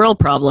 there's a squirrel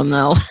problem,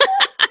 though.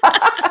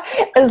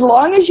 As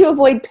long as you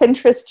avoid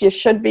Pinterest, you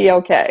should be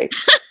okay.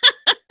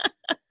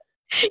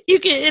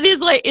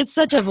 It's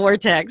such a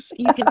vortex.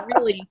 You can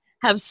really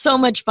have so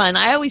much fun.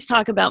 I always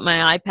talk about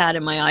my iPad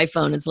and my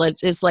iPhone.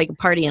 It's like a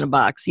party in a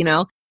box,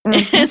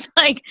 Mm-hmm. It's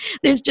like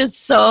there's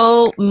just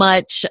so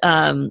much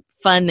fun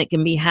that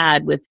can be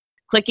had with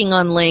clicking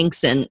on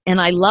links. And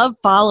I love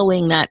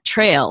following that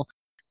trail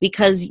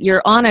because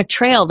you're on a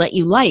trail that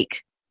you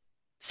like.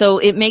 So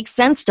it makes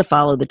sense to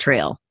follow the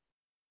trail.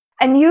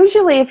 And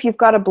usually if you've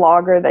got a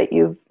blogger that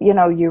you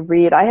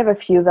read, I have a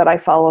few that I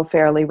follow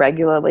fairly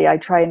regularly. I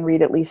try and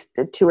read at least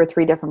 2 or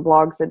 3 different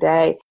blogs a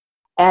day.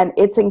 And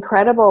it's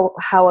incredible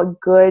how a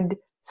good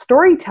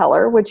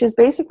storyteller, which is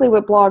basically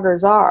what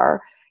bloggers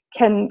are,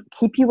 can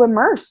keep you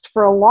immersed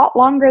for a lot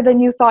longer than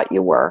you thought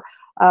you were.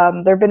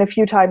 There have been a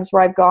few times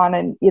where I've gone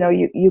and,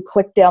 you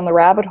click down the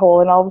rabbit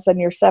hole and all of a sudden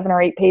you're 7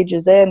 or 8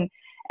 pages in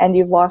and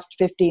you've lost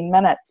 15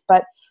 minutes.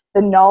 But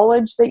the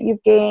knowledge that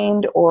you've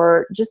gained,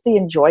 or just the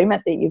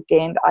enjoyment that you've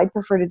gained, I'd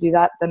prefer to do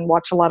that than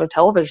watch a lot of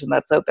television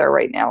that's out there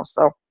right now.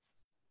 So,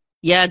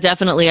 yeah,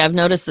 definitely. I've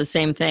noticed the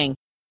same thing.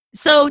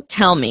 So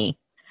tell me,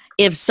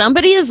 if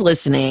somebody is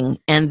listening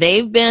and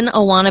they've been a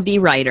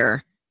wannabe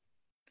writer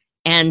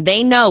and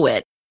they know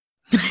it,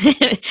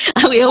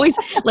 we always,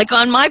 like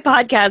on my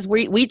podcast,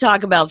 we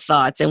talk about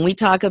thoughts, and we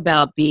talk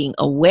about being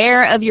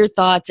aware of your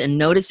thoughts and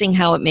noticing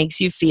how it makes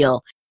you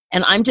feel.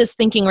 And I'm just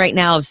thinking right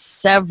now of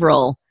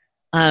several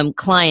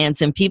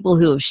clients and people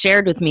who have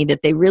shared with me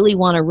that they really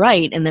want to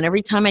write. And then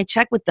every time I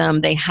check with them,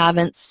 they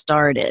haven't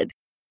started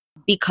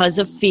because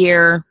of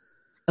fear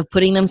of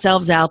putting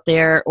themselves out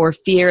there, or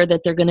fear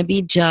that they're going to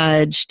be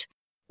judged,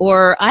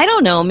 or I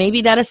don't know,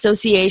 maybe that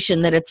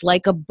association that it's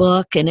like a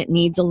book and it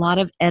needs a lot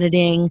of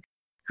editing.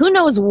 Who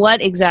knows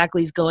what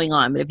exactly is going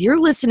on? But if you're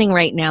listening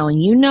right now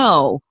and you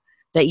know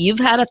that you've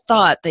had a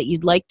thought that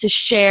you'd like to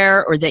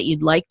share or that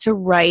you'd like to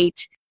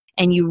write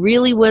and you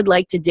really would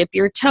like to dip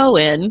your toe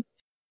in,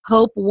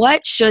 Hope,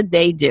 what should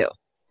they do?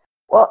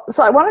 Well,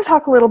 so I want to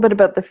talk a little bit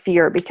about the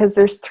fear, because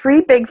there's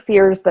 3 big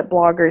fears that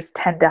bloggers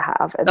tend to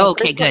have. And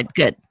okay,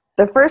 good.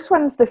 The first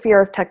one is the fear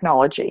of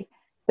technology.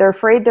 They're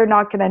afraid they're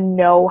not going to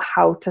know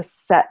how to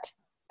set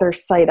their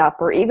site up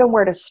or even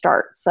where to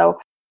start. So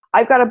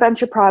I've got a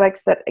bunch of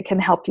products that can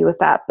help you with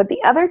that. But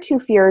the other 2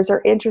 fears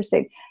are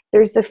interesting.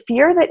 There's the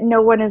fear that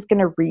no one is going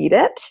to read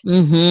it.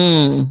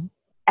 Mm-hmm.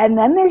 And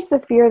then there's the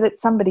fear that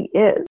somebody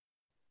is.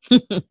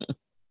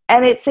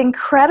 And it's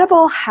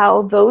incredible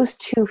how those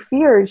 2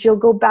 fears, you'll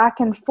go back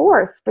and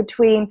forth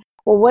between,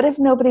 well, what if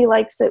nobody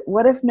likes it?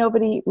 What if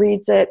nobody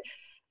reads it?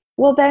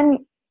 Well,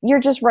 then you're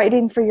just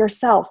writing for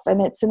yourself,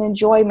 and it's an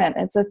enjoyment.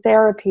 It's a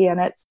therapy,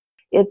 and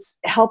it's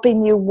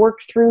helping you work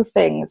through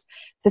things.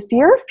 The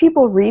fear of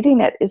people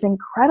reading it is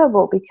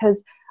incredible,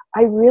 because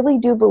I really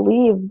do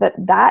believe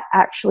that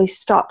actually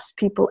stops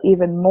people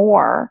even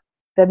more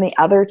than the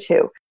other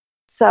 2.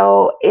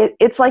 So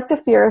it's like the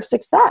fear of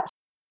success.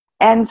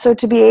 And so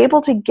to be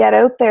able to get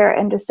out there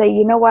and to say,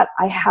 you know what,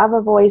 I have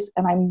a voice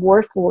and I'm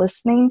worth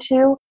listening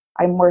to,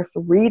 I'm worth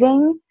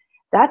reading,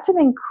 that's an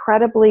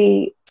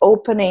incredibly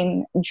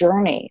opening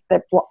journey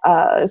that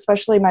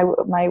especially my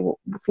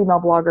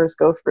female bloggers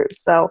go through.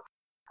 So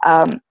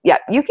yeah,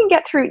 you can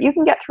get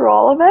through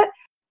all of it,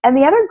 And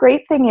the other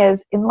great thing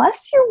is,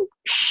 unless you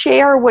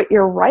share what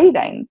you're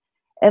writing,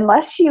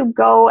 unless you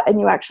go and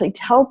you actually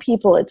tell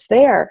people it's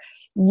there,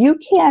 you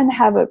can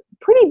have a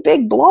pretty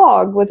big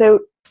blog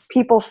without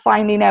people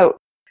finding out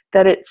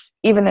that it's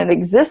even in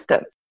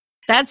existence.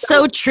 That's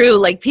so true.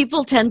 Like,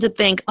 people tend to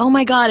think, oh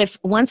my God, if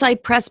once I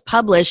press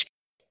publish,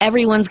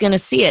 everyone's going to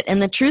see it.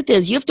 And the truth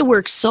is, you have to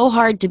work so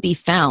hard to be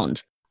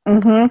found.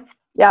 Mm-hmm.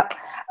 Yeah.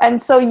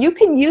 And so you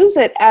can use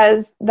it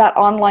as that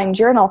online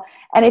journal.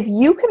 And if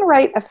you can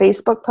write a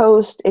Facebook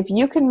post, if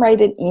you can write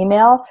an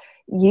email,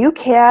 you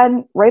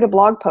can write a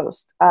blog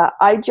post.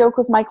 I joke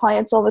with my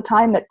clients all the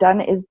time that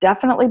done is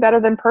definitely better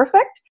than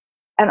perfect.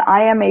 And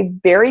I am a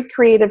very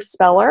creative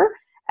speller.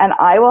 And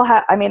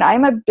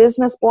I'm a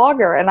business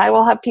blogger, and I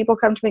will have people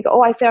come to me and go,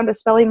 oh, I found a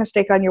spelling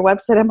mistake on your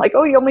website. I'm like,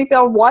 oh, you only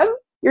found one?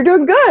 You're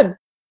doing good.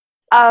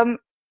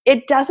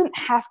 It doesn't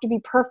have to be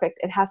perfect.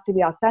 It has to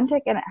be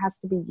authentic, and it has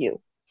to be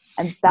you.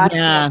 And that's the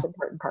most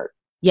important part.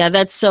 Yeah,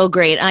 that's so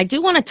great. I do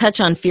want to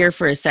touch on fear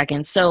for a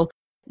second. So,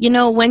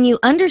 when you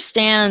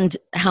understand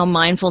how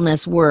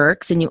mindfulness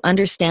works and you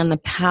understand the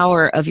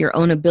power of your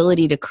own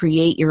ability to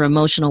create your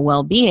emotional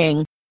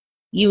well-being,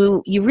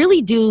 you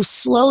really do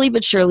slowly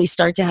but surely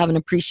start to have an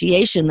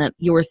appreciation that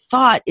your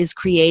thought is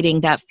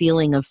creating that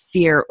feeling of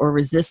fear or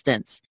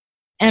resistance.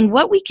 And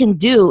what we can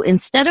do,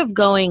 instead of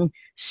going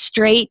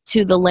straight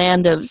to the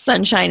land of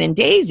sunshine and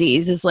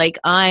daisies, is like,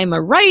 I'm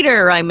a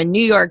writer, I'm a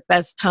New York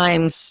best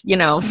times,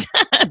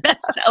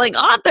 best-selling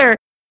author,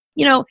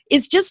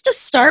 is just to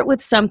start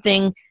with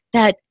something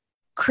that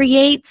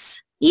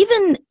creates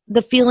even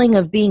the feeling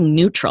of being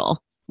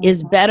neutral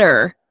is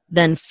better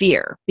than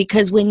fear.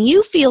 Because when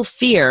you feel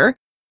fear,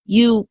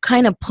 you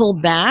kind of pull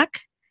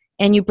back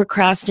and you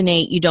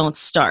procrastinate, you don't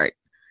start,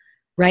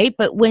 right?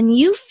 But when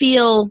you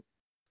feel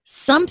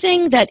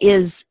something that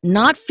is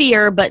not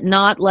fear, but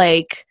not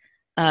like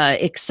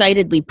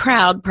excitedly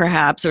proud,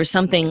 perhaps, or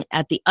something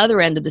at the other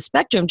end of the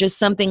spectrum, just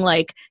something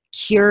like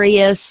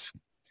curious,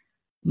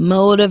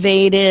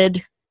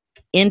 motivated,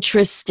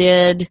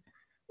 interested,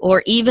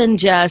 or even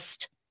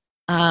just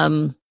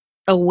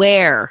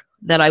aware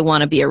that I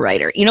want to be a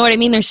writer. You know what I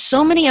mean? There's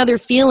so many other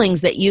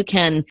feelings that you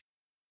can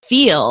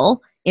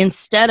feel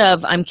instead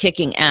of I'm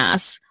kicking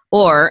ass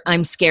or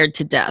I'm scared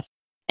to death.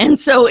 And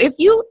so if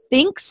you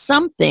think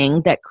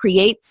something that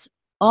creates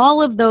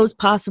all of those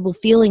possible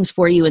feelings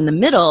for you in the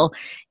middle,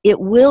 it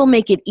will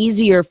make it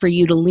easier for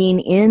you to lean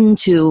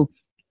into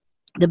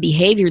the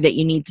behavior that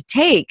you need to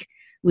take,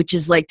 which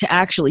is like to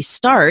actually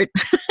start,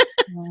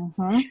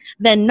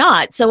 than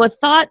not. So a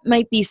thought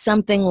might be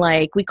something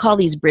like, we call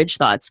these bridge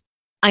thoughts.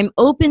 I'm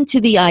open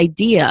to the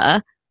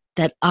idea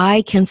that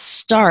I can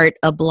start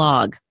a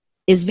blog,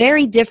 is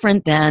very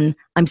different than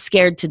I'm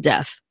scared to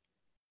death.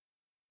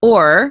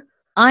 Or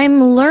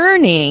I'm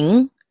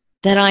learning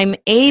that I'm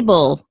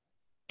able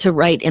to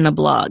write in a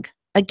blog.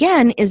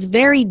 Again, is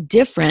very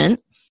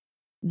different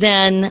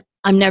than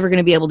I'm never going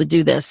to be able to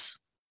do this.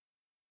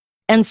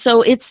 And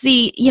so it's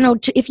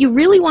if you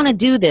really want to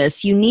do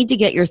this, you need to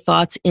get your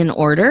thoughts in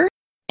order.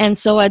 And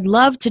so I'd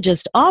love to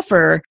just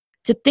offer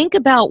to think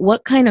about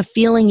what kind of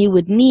feeling you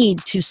would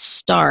need to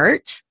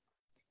start,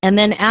 and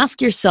then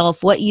ask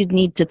yourself what you'd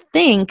need to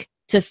think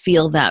to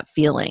feel that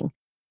feeling.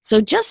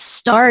 So just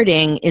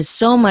starting is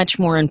so much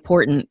more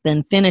important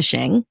than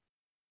finishing.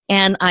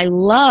 And I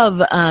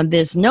love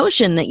this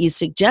notion that you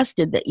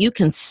suggested that you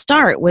can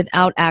start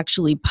without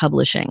actually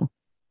publishing.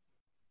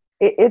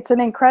 It's an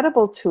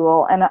incredible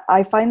tool. And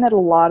I find that a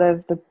lot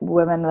of the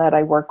women that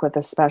I work with,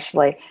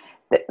 especially,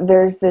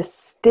 there's this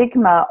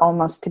stigma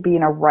almost to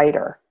being a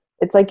writer.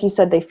 It's like you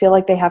said, they feel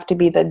like they have to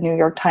be the New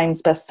York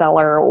Times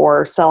bestseller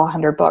or sell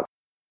 100 books.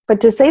 But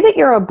to say that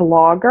you're a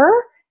blogger,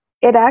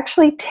 it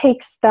actually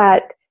takes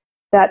that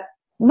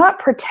not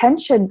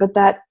pretension, but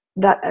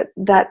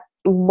that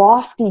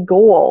lofty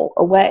goal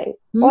away.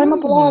 Oh, I'm a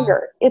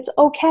blogger. It's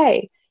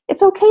okay.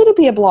 It's okay to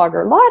be a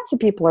blogger. Lots of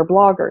people are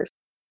bloggers.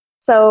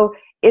 So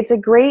it's a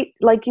great,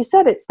 like you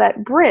said, it's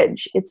that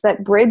bridge. It's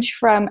that bridge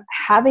from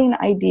having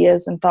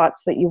ideas and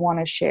thoughts that you want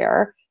to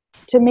share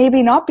to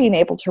maybe not being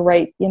able to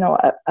write,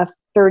 a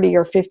 30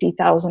 or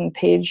 50,000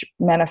 page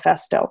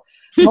manifesto.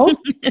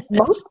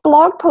 Most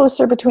blog posts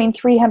are between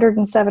 300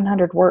 and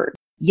 700 words.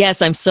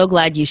 Yes, I'm so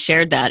glad you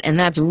shared that. And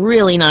that's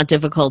really not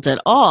difficult at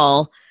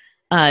all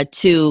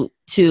to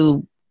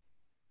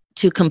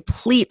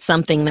complete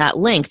something that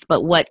length.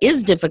 But what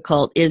is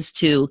difficult is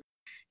to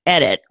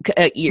edit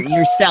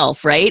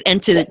yourself, right?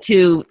 And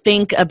to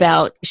think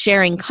about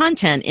sharing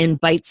content in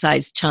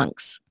bite-sized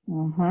chunks.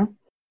 Mm-hmm.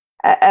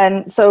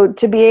 And so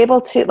to be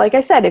able to, like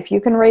I said, if you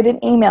can write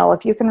an email,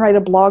 if you can write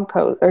a blog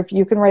post, or if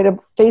you can write a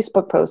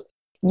Facebook post,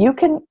 you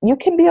can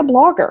be a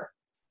blogger.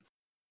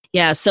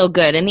 Yeah, so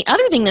good. And the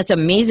other thing that's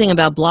amazing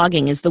about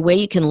blogging is the way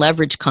you can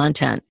leverage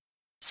content.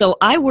 So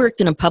I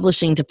worked in a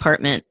publishing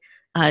department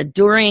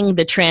during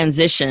the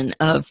transition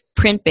of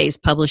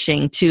print-based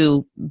publishing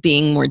to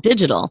being more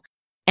digital.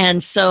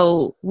 And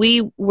so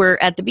we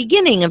were at the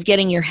beginning of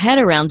getting your head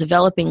around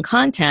developing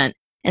content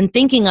and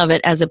thinking of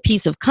it as a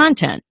piece of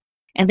content.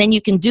 And then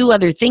you can do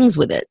other things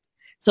with it.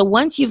 So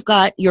once you've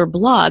got your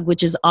blog,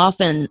 which is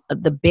often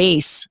the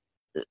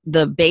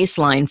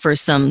baseline for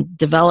some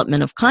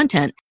development of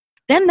content,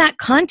 then that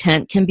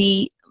content can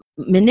be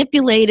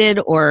manipulated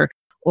or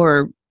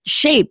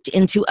shaped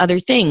into other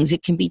things.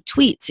 It can be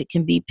tweets, it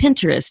can be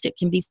Pinterest, it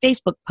can be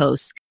Facebook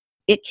posts,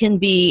 it can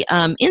be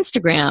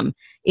Instagram,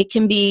 it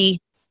can be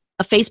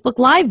a Facebook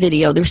Live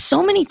video. There's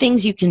so many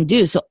things you can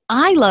do. So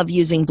I love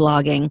using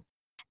blogging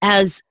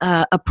as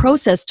a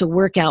process to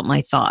work out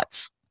my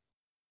thoughts.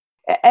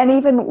 And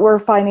even we're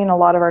finding a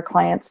lot of our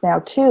clients now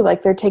too,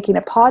 like they're taking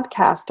a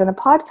podcast, and a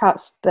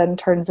podcast then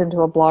turns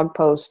into a blog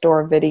post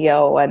or a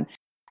video.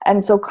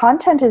 And so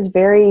content is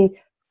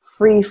very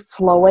free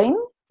flowing.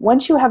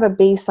 Once you have a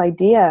base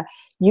idea,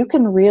 you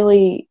can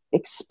really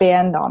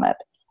expand on it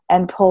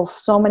and pull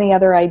so many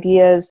other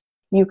ideas.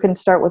 You can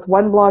start with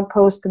one blog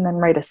post and then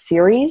write a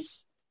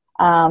series.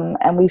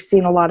 And we've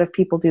seen a lot of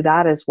people do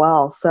that as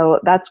well. So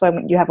that's why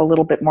you have a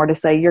little bit more to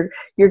say.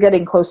 You're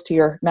getting close to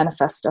your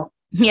manifesto.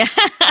 Yeah.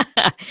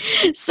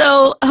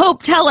 So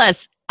Hope, tell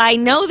us, I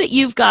know that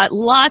you've got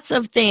lots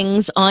of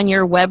things on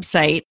your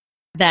website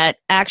that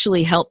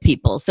actually help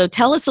people. So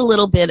tell us a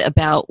little bit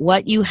about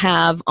what you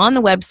have on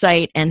the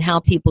website and how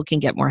people can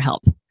get more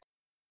help.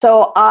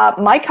 So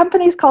my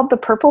company is called The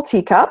Purple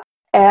Teacup,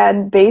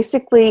 and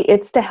basically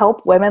it's to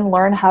help women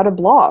learn how to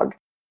blog.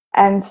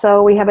 And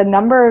so we have a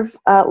number of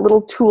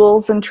little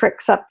tools and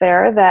tricks up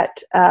there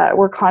that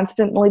we're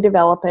constantly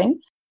developing.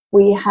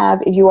 We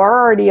have, if you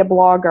are already a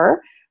blogger,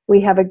 we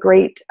have a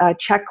great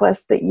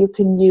checklist that you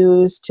can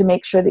use to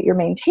make sure that you're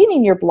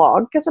maintaining your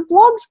blog, because a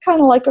blog's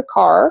kind of like a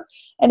car.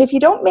 And if you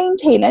don't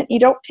maintain it, you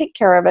don't take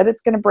care of it,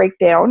 it's going to break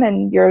down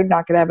and you're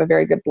not going to have a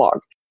very good blog.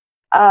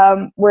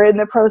 We're in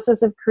the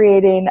process of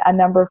creating a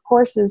number of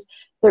courses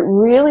that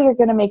really are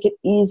going to make it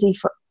easy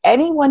for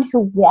anyone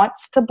who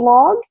wants to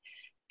blog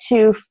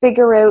to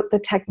figure out the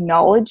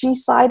technology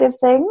side of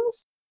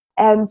things.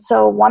 And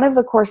so one of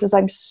the courses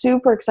I'm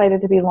super excited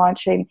to be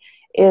launching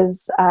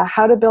is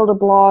how to build a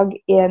blog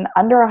in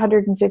under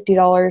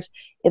 $150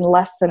 in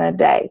less than a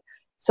day.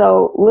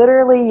 So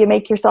literally you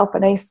make yourself a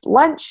nice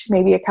lunch,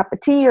 maybe a cup of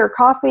tea or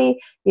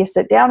coffee, you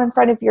sit down in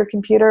front of your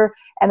computer,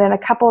 and in a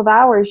couple of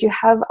hours you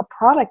have a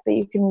product that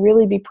you can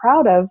really be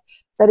proud of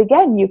that,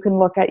 again, you can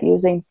look at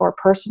using for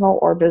personal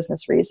or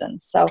business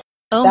reasons. So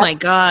oh my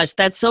gosh,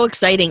 that's so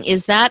exciting.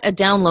 Is that a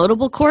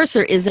downloadable course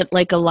or is it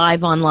like a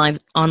live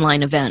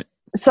online event?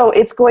 So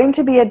it's going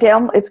to be a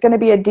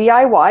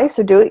DIY,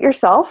 so do it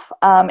yourself.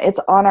 It's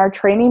on our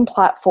training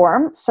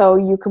platform, so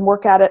you can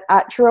work at it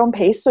at your own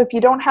pace. So if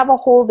you don't have a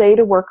whole day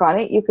to work on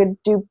it, you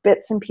could do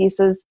bits and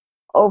pieces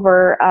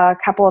over a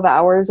couple of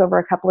hours, over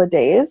a couple of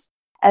days.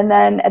 And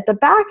then at the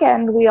back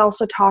end, we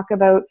also talk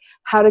about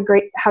how to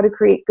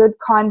create good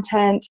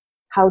content,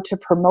 how to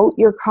promote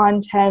your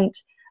content,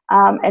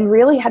 and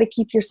really how to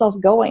keep yourself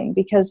going,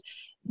 because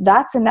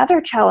that's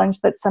another challenge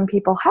that some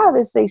people have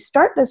is they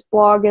start this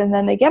blog and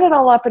then they get it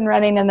all up and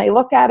running and they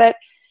look at it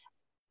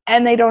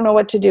and they don't know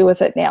what to do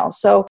with it now.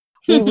 So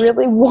we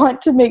really want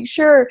to make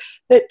sure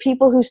that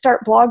people who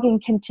start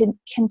blogging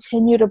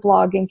continue to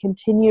blog and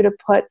continue to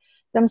put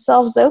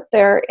themselves out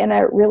there in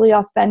a really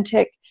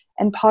authentic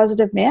and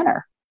positive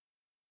manner.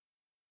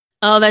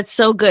 Oh, that's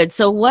so good.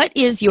 So what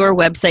is your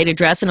website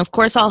address? And of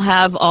course, I'll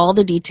have all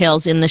the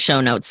details in the show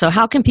notes. So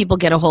how can people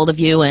get a hold of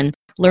you and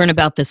learn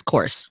about this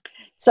course?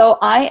 So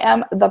I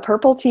am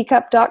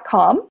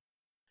thepurpleteacup.com,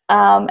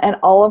 and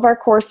all of our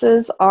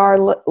courses are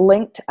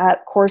linked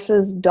at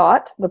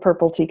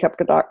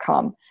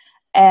courses.thepurpleteacup.com.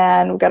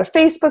 And we've got a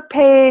Facebook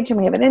page, and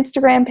we have an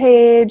Instagram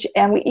page,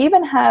 and we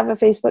even have a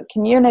Facebook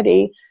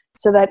community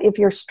so that if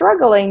you're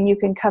struggling, you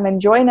can come and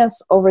join us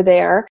over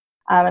there.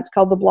 It's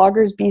called the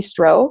Bloggers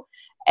Bistro,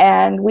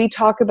 and we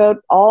talk about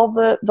all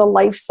the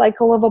life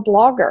cycle of a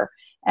blogger.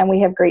 And we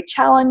have great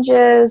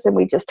challenges, and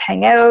we just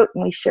hang out,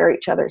 and we share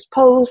each other's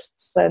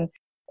posts, and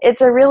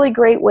it's a really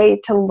great way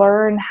to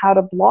learn how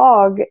to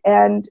blog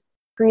and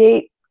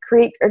create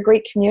a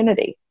great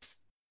community.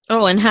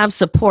 Oh, and have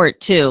support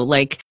too,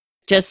 like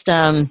just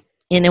in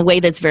a way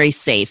that's very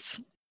safe.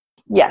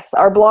 Yes,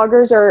 our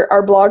bloggers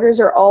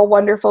are all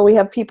wonderful. We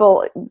have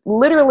people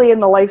literally in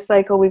the life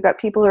cycle. We've got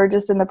people who are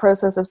just in the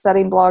process of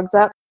setting blogs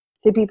up,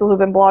 to people who've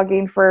been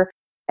blogging for,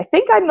 I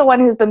think I'm the one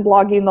who's been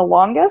blogging the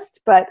longest,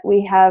 but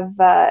we have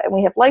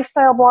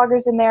lifestyle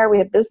bloggers in there. We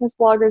have business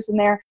bloggers in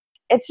there.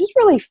 It's just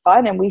really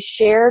fun, and we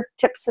share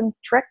tips and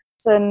tricks,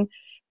 and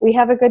we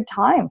have a good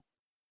time.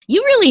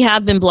 You really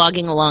have been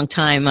blogging a long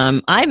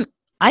time. I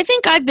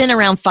think I've been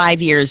around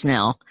 5 years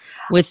now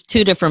with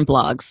 2 different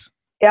blogs.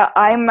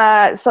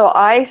 Yeah, so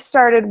I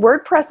started,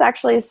 WordPress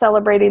actually is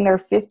celebrating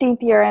their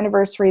 15th year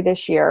anniversary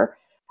this year,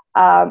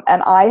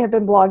 and I have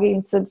been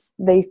blogging since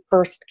they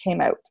first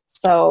came out.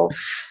 So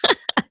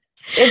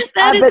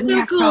I've been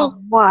there for a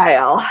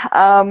while.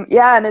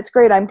 Yeah, and it's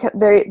great.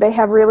 They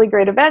have really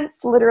great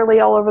events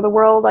literally all over the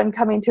world. I'm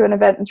coming to an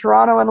event in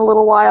Toronto in a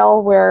little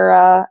while where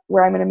I'm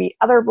going to meet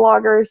other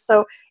bloggers.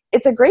 So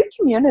it's a great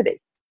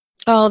community.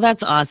 Oh,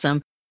 that's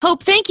awesome.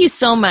 Hope, thank you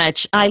so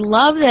much. I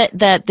love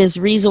that this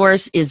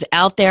resource is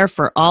out there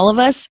for all of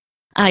us.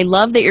 I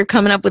love that you're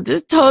coming up with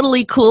this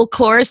totally cool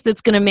course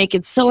that's going to make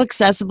it so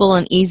accessible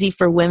and easy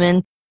for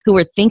women who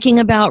are thinking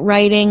about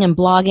writing and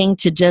blogging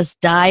to just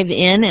dive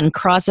in and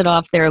cross it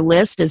off their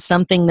list as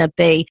something that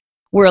they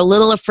were a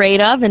little afraid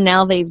of and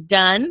now they've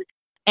done.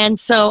 And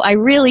so I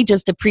really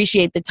just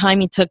appreciate the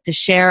time you took to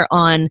share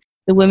on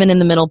the Women in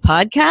the Middle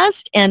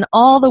podcast and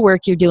all the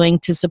work you're doing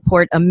to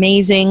support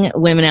amazing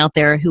women out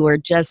there who are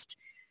just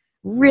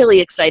really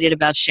excited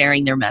about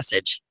sharing their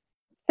message.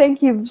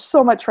 Thank you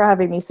so much for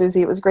having me,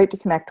 Susie. It was great to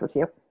connect with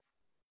you.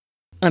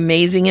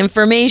 Amazing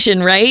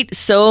information, right?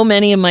 So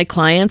many of my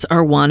clients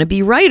are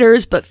wannabe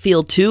writers, but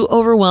feel too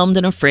overwhelmed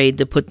and afraid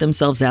to put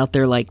themselves out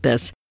there like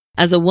this.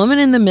 As a woman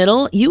in the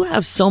middle, you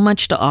have so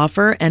much to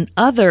offer, and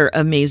other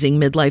amazing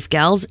midlife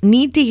gals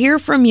need to hear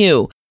from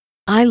you.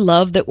 I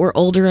love that we're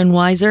older and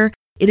wiser.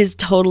 It is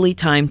totally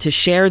time to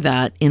share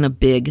that in a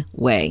big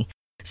way.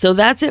 So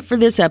that's it for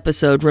this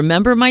episode.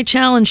 Remember my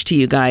challenge to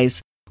you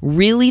guys.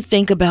 Really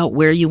think about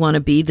where you want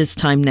to be this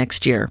time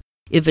next year.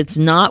 If it's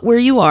not where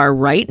you are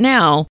right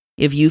now,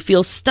 if you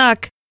feel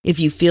stuck, if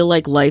you feel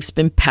like life's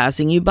been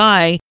passing you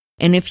by,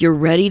 and if you're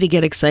ready to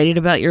get excited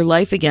about your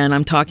life again,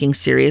 I'm talking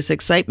serious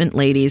excitement,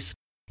 ladies,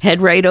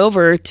 head right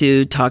over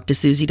to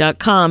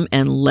talktosusie.com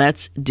and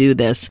let's do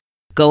this.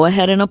 Go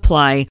ahead and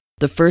apply.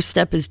 The first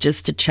step is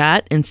just to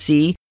chat and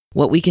see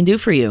what we can do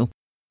for you.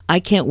 I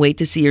can't wait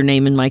to see your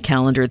name in my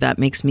calendar. That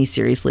makes me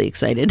seriously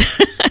excited.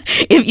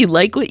 If you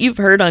like what you've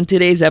heard on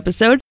today's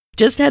episode,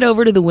 just head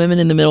over to the Women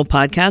in the Middle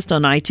podcast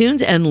on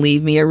iTunes and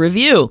leave me a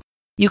review.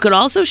 You could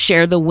also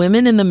share the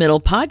Women in the Middle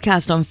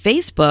podcast on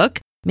Facebook,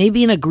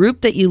 maybe in a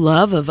group that you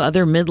love of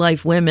other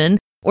midlife women,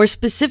 or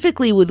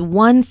specifically with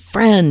one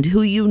friend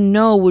who you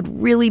know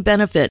would really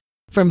benefit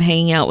from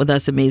hanging out with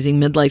us amazing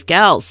midlife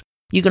gals.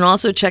 You can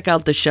also check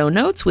out the show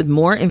notes with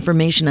more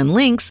information and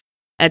links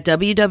at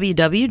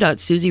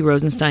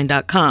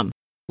www.susierosenstein.com.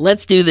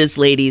 Let's do this,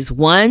 ladies,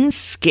 one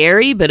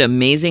scary but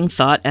amazing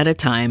thought at a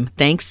time.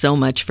 Thanks so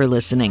much for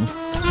listening.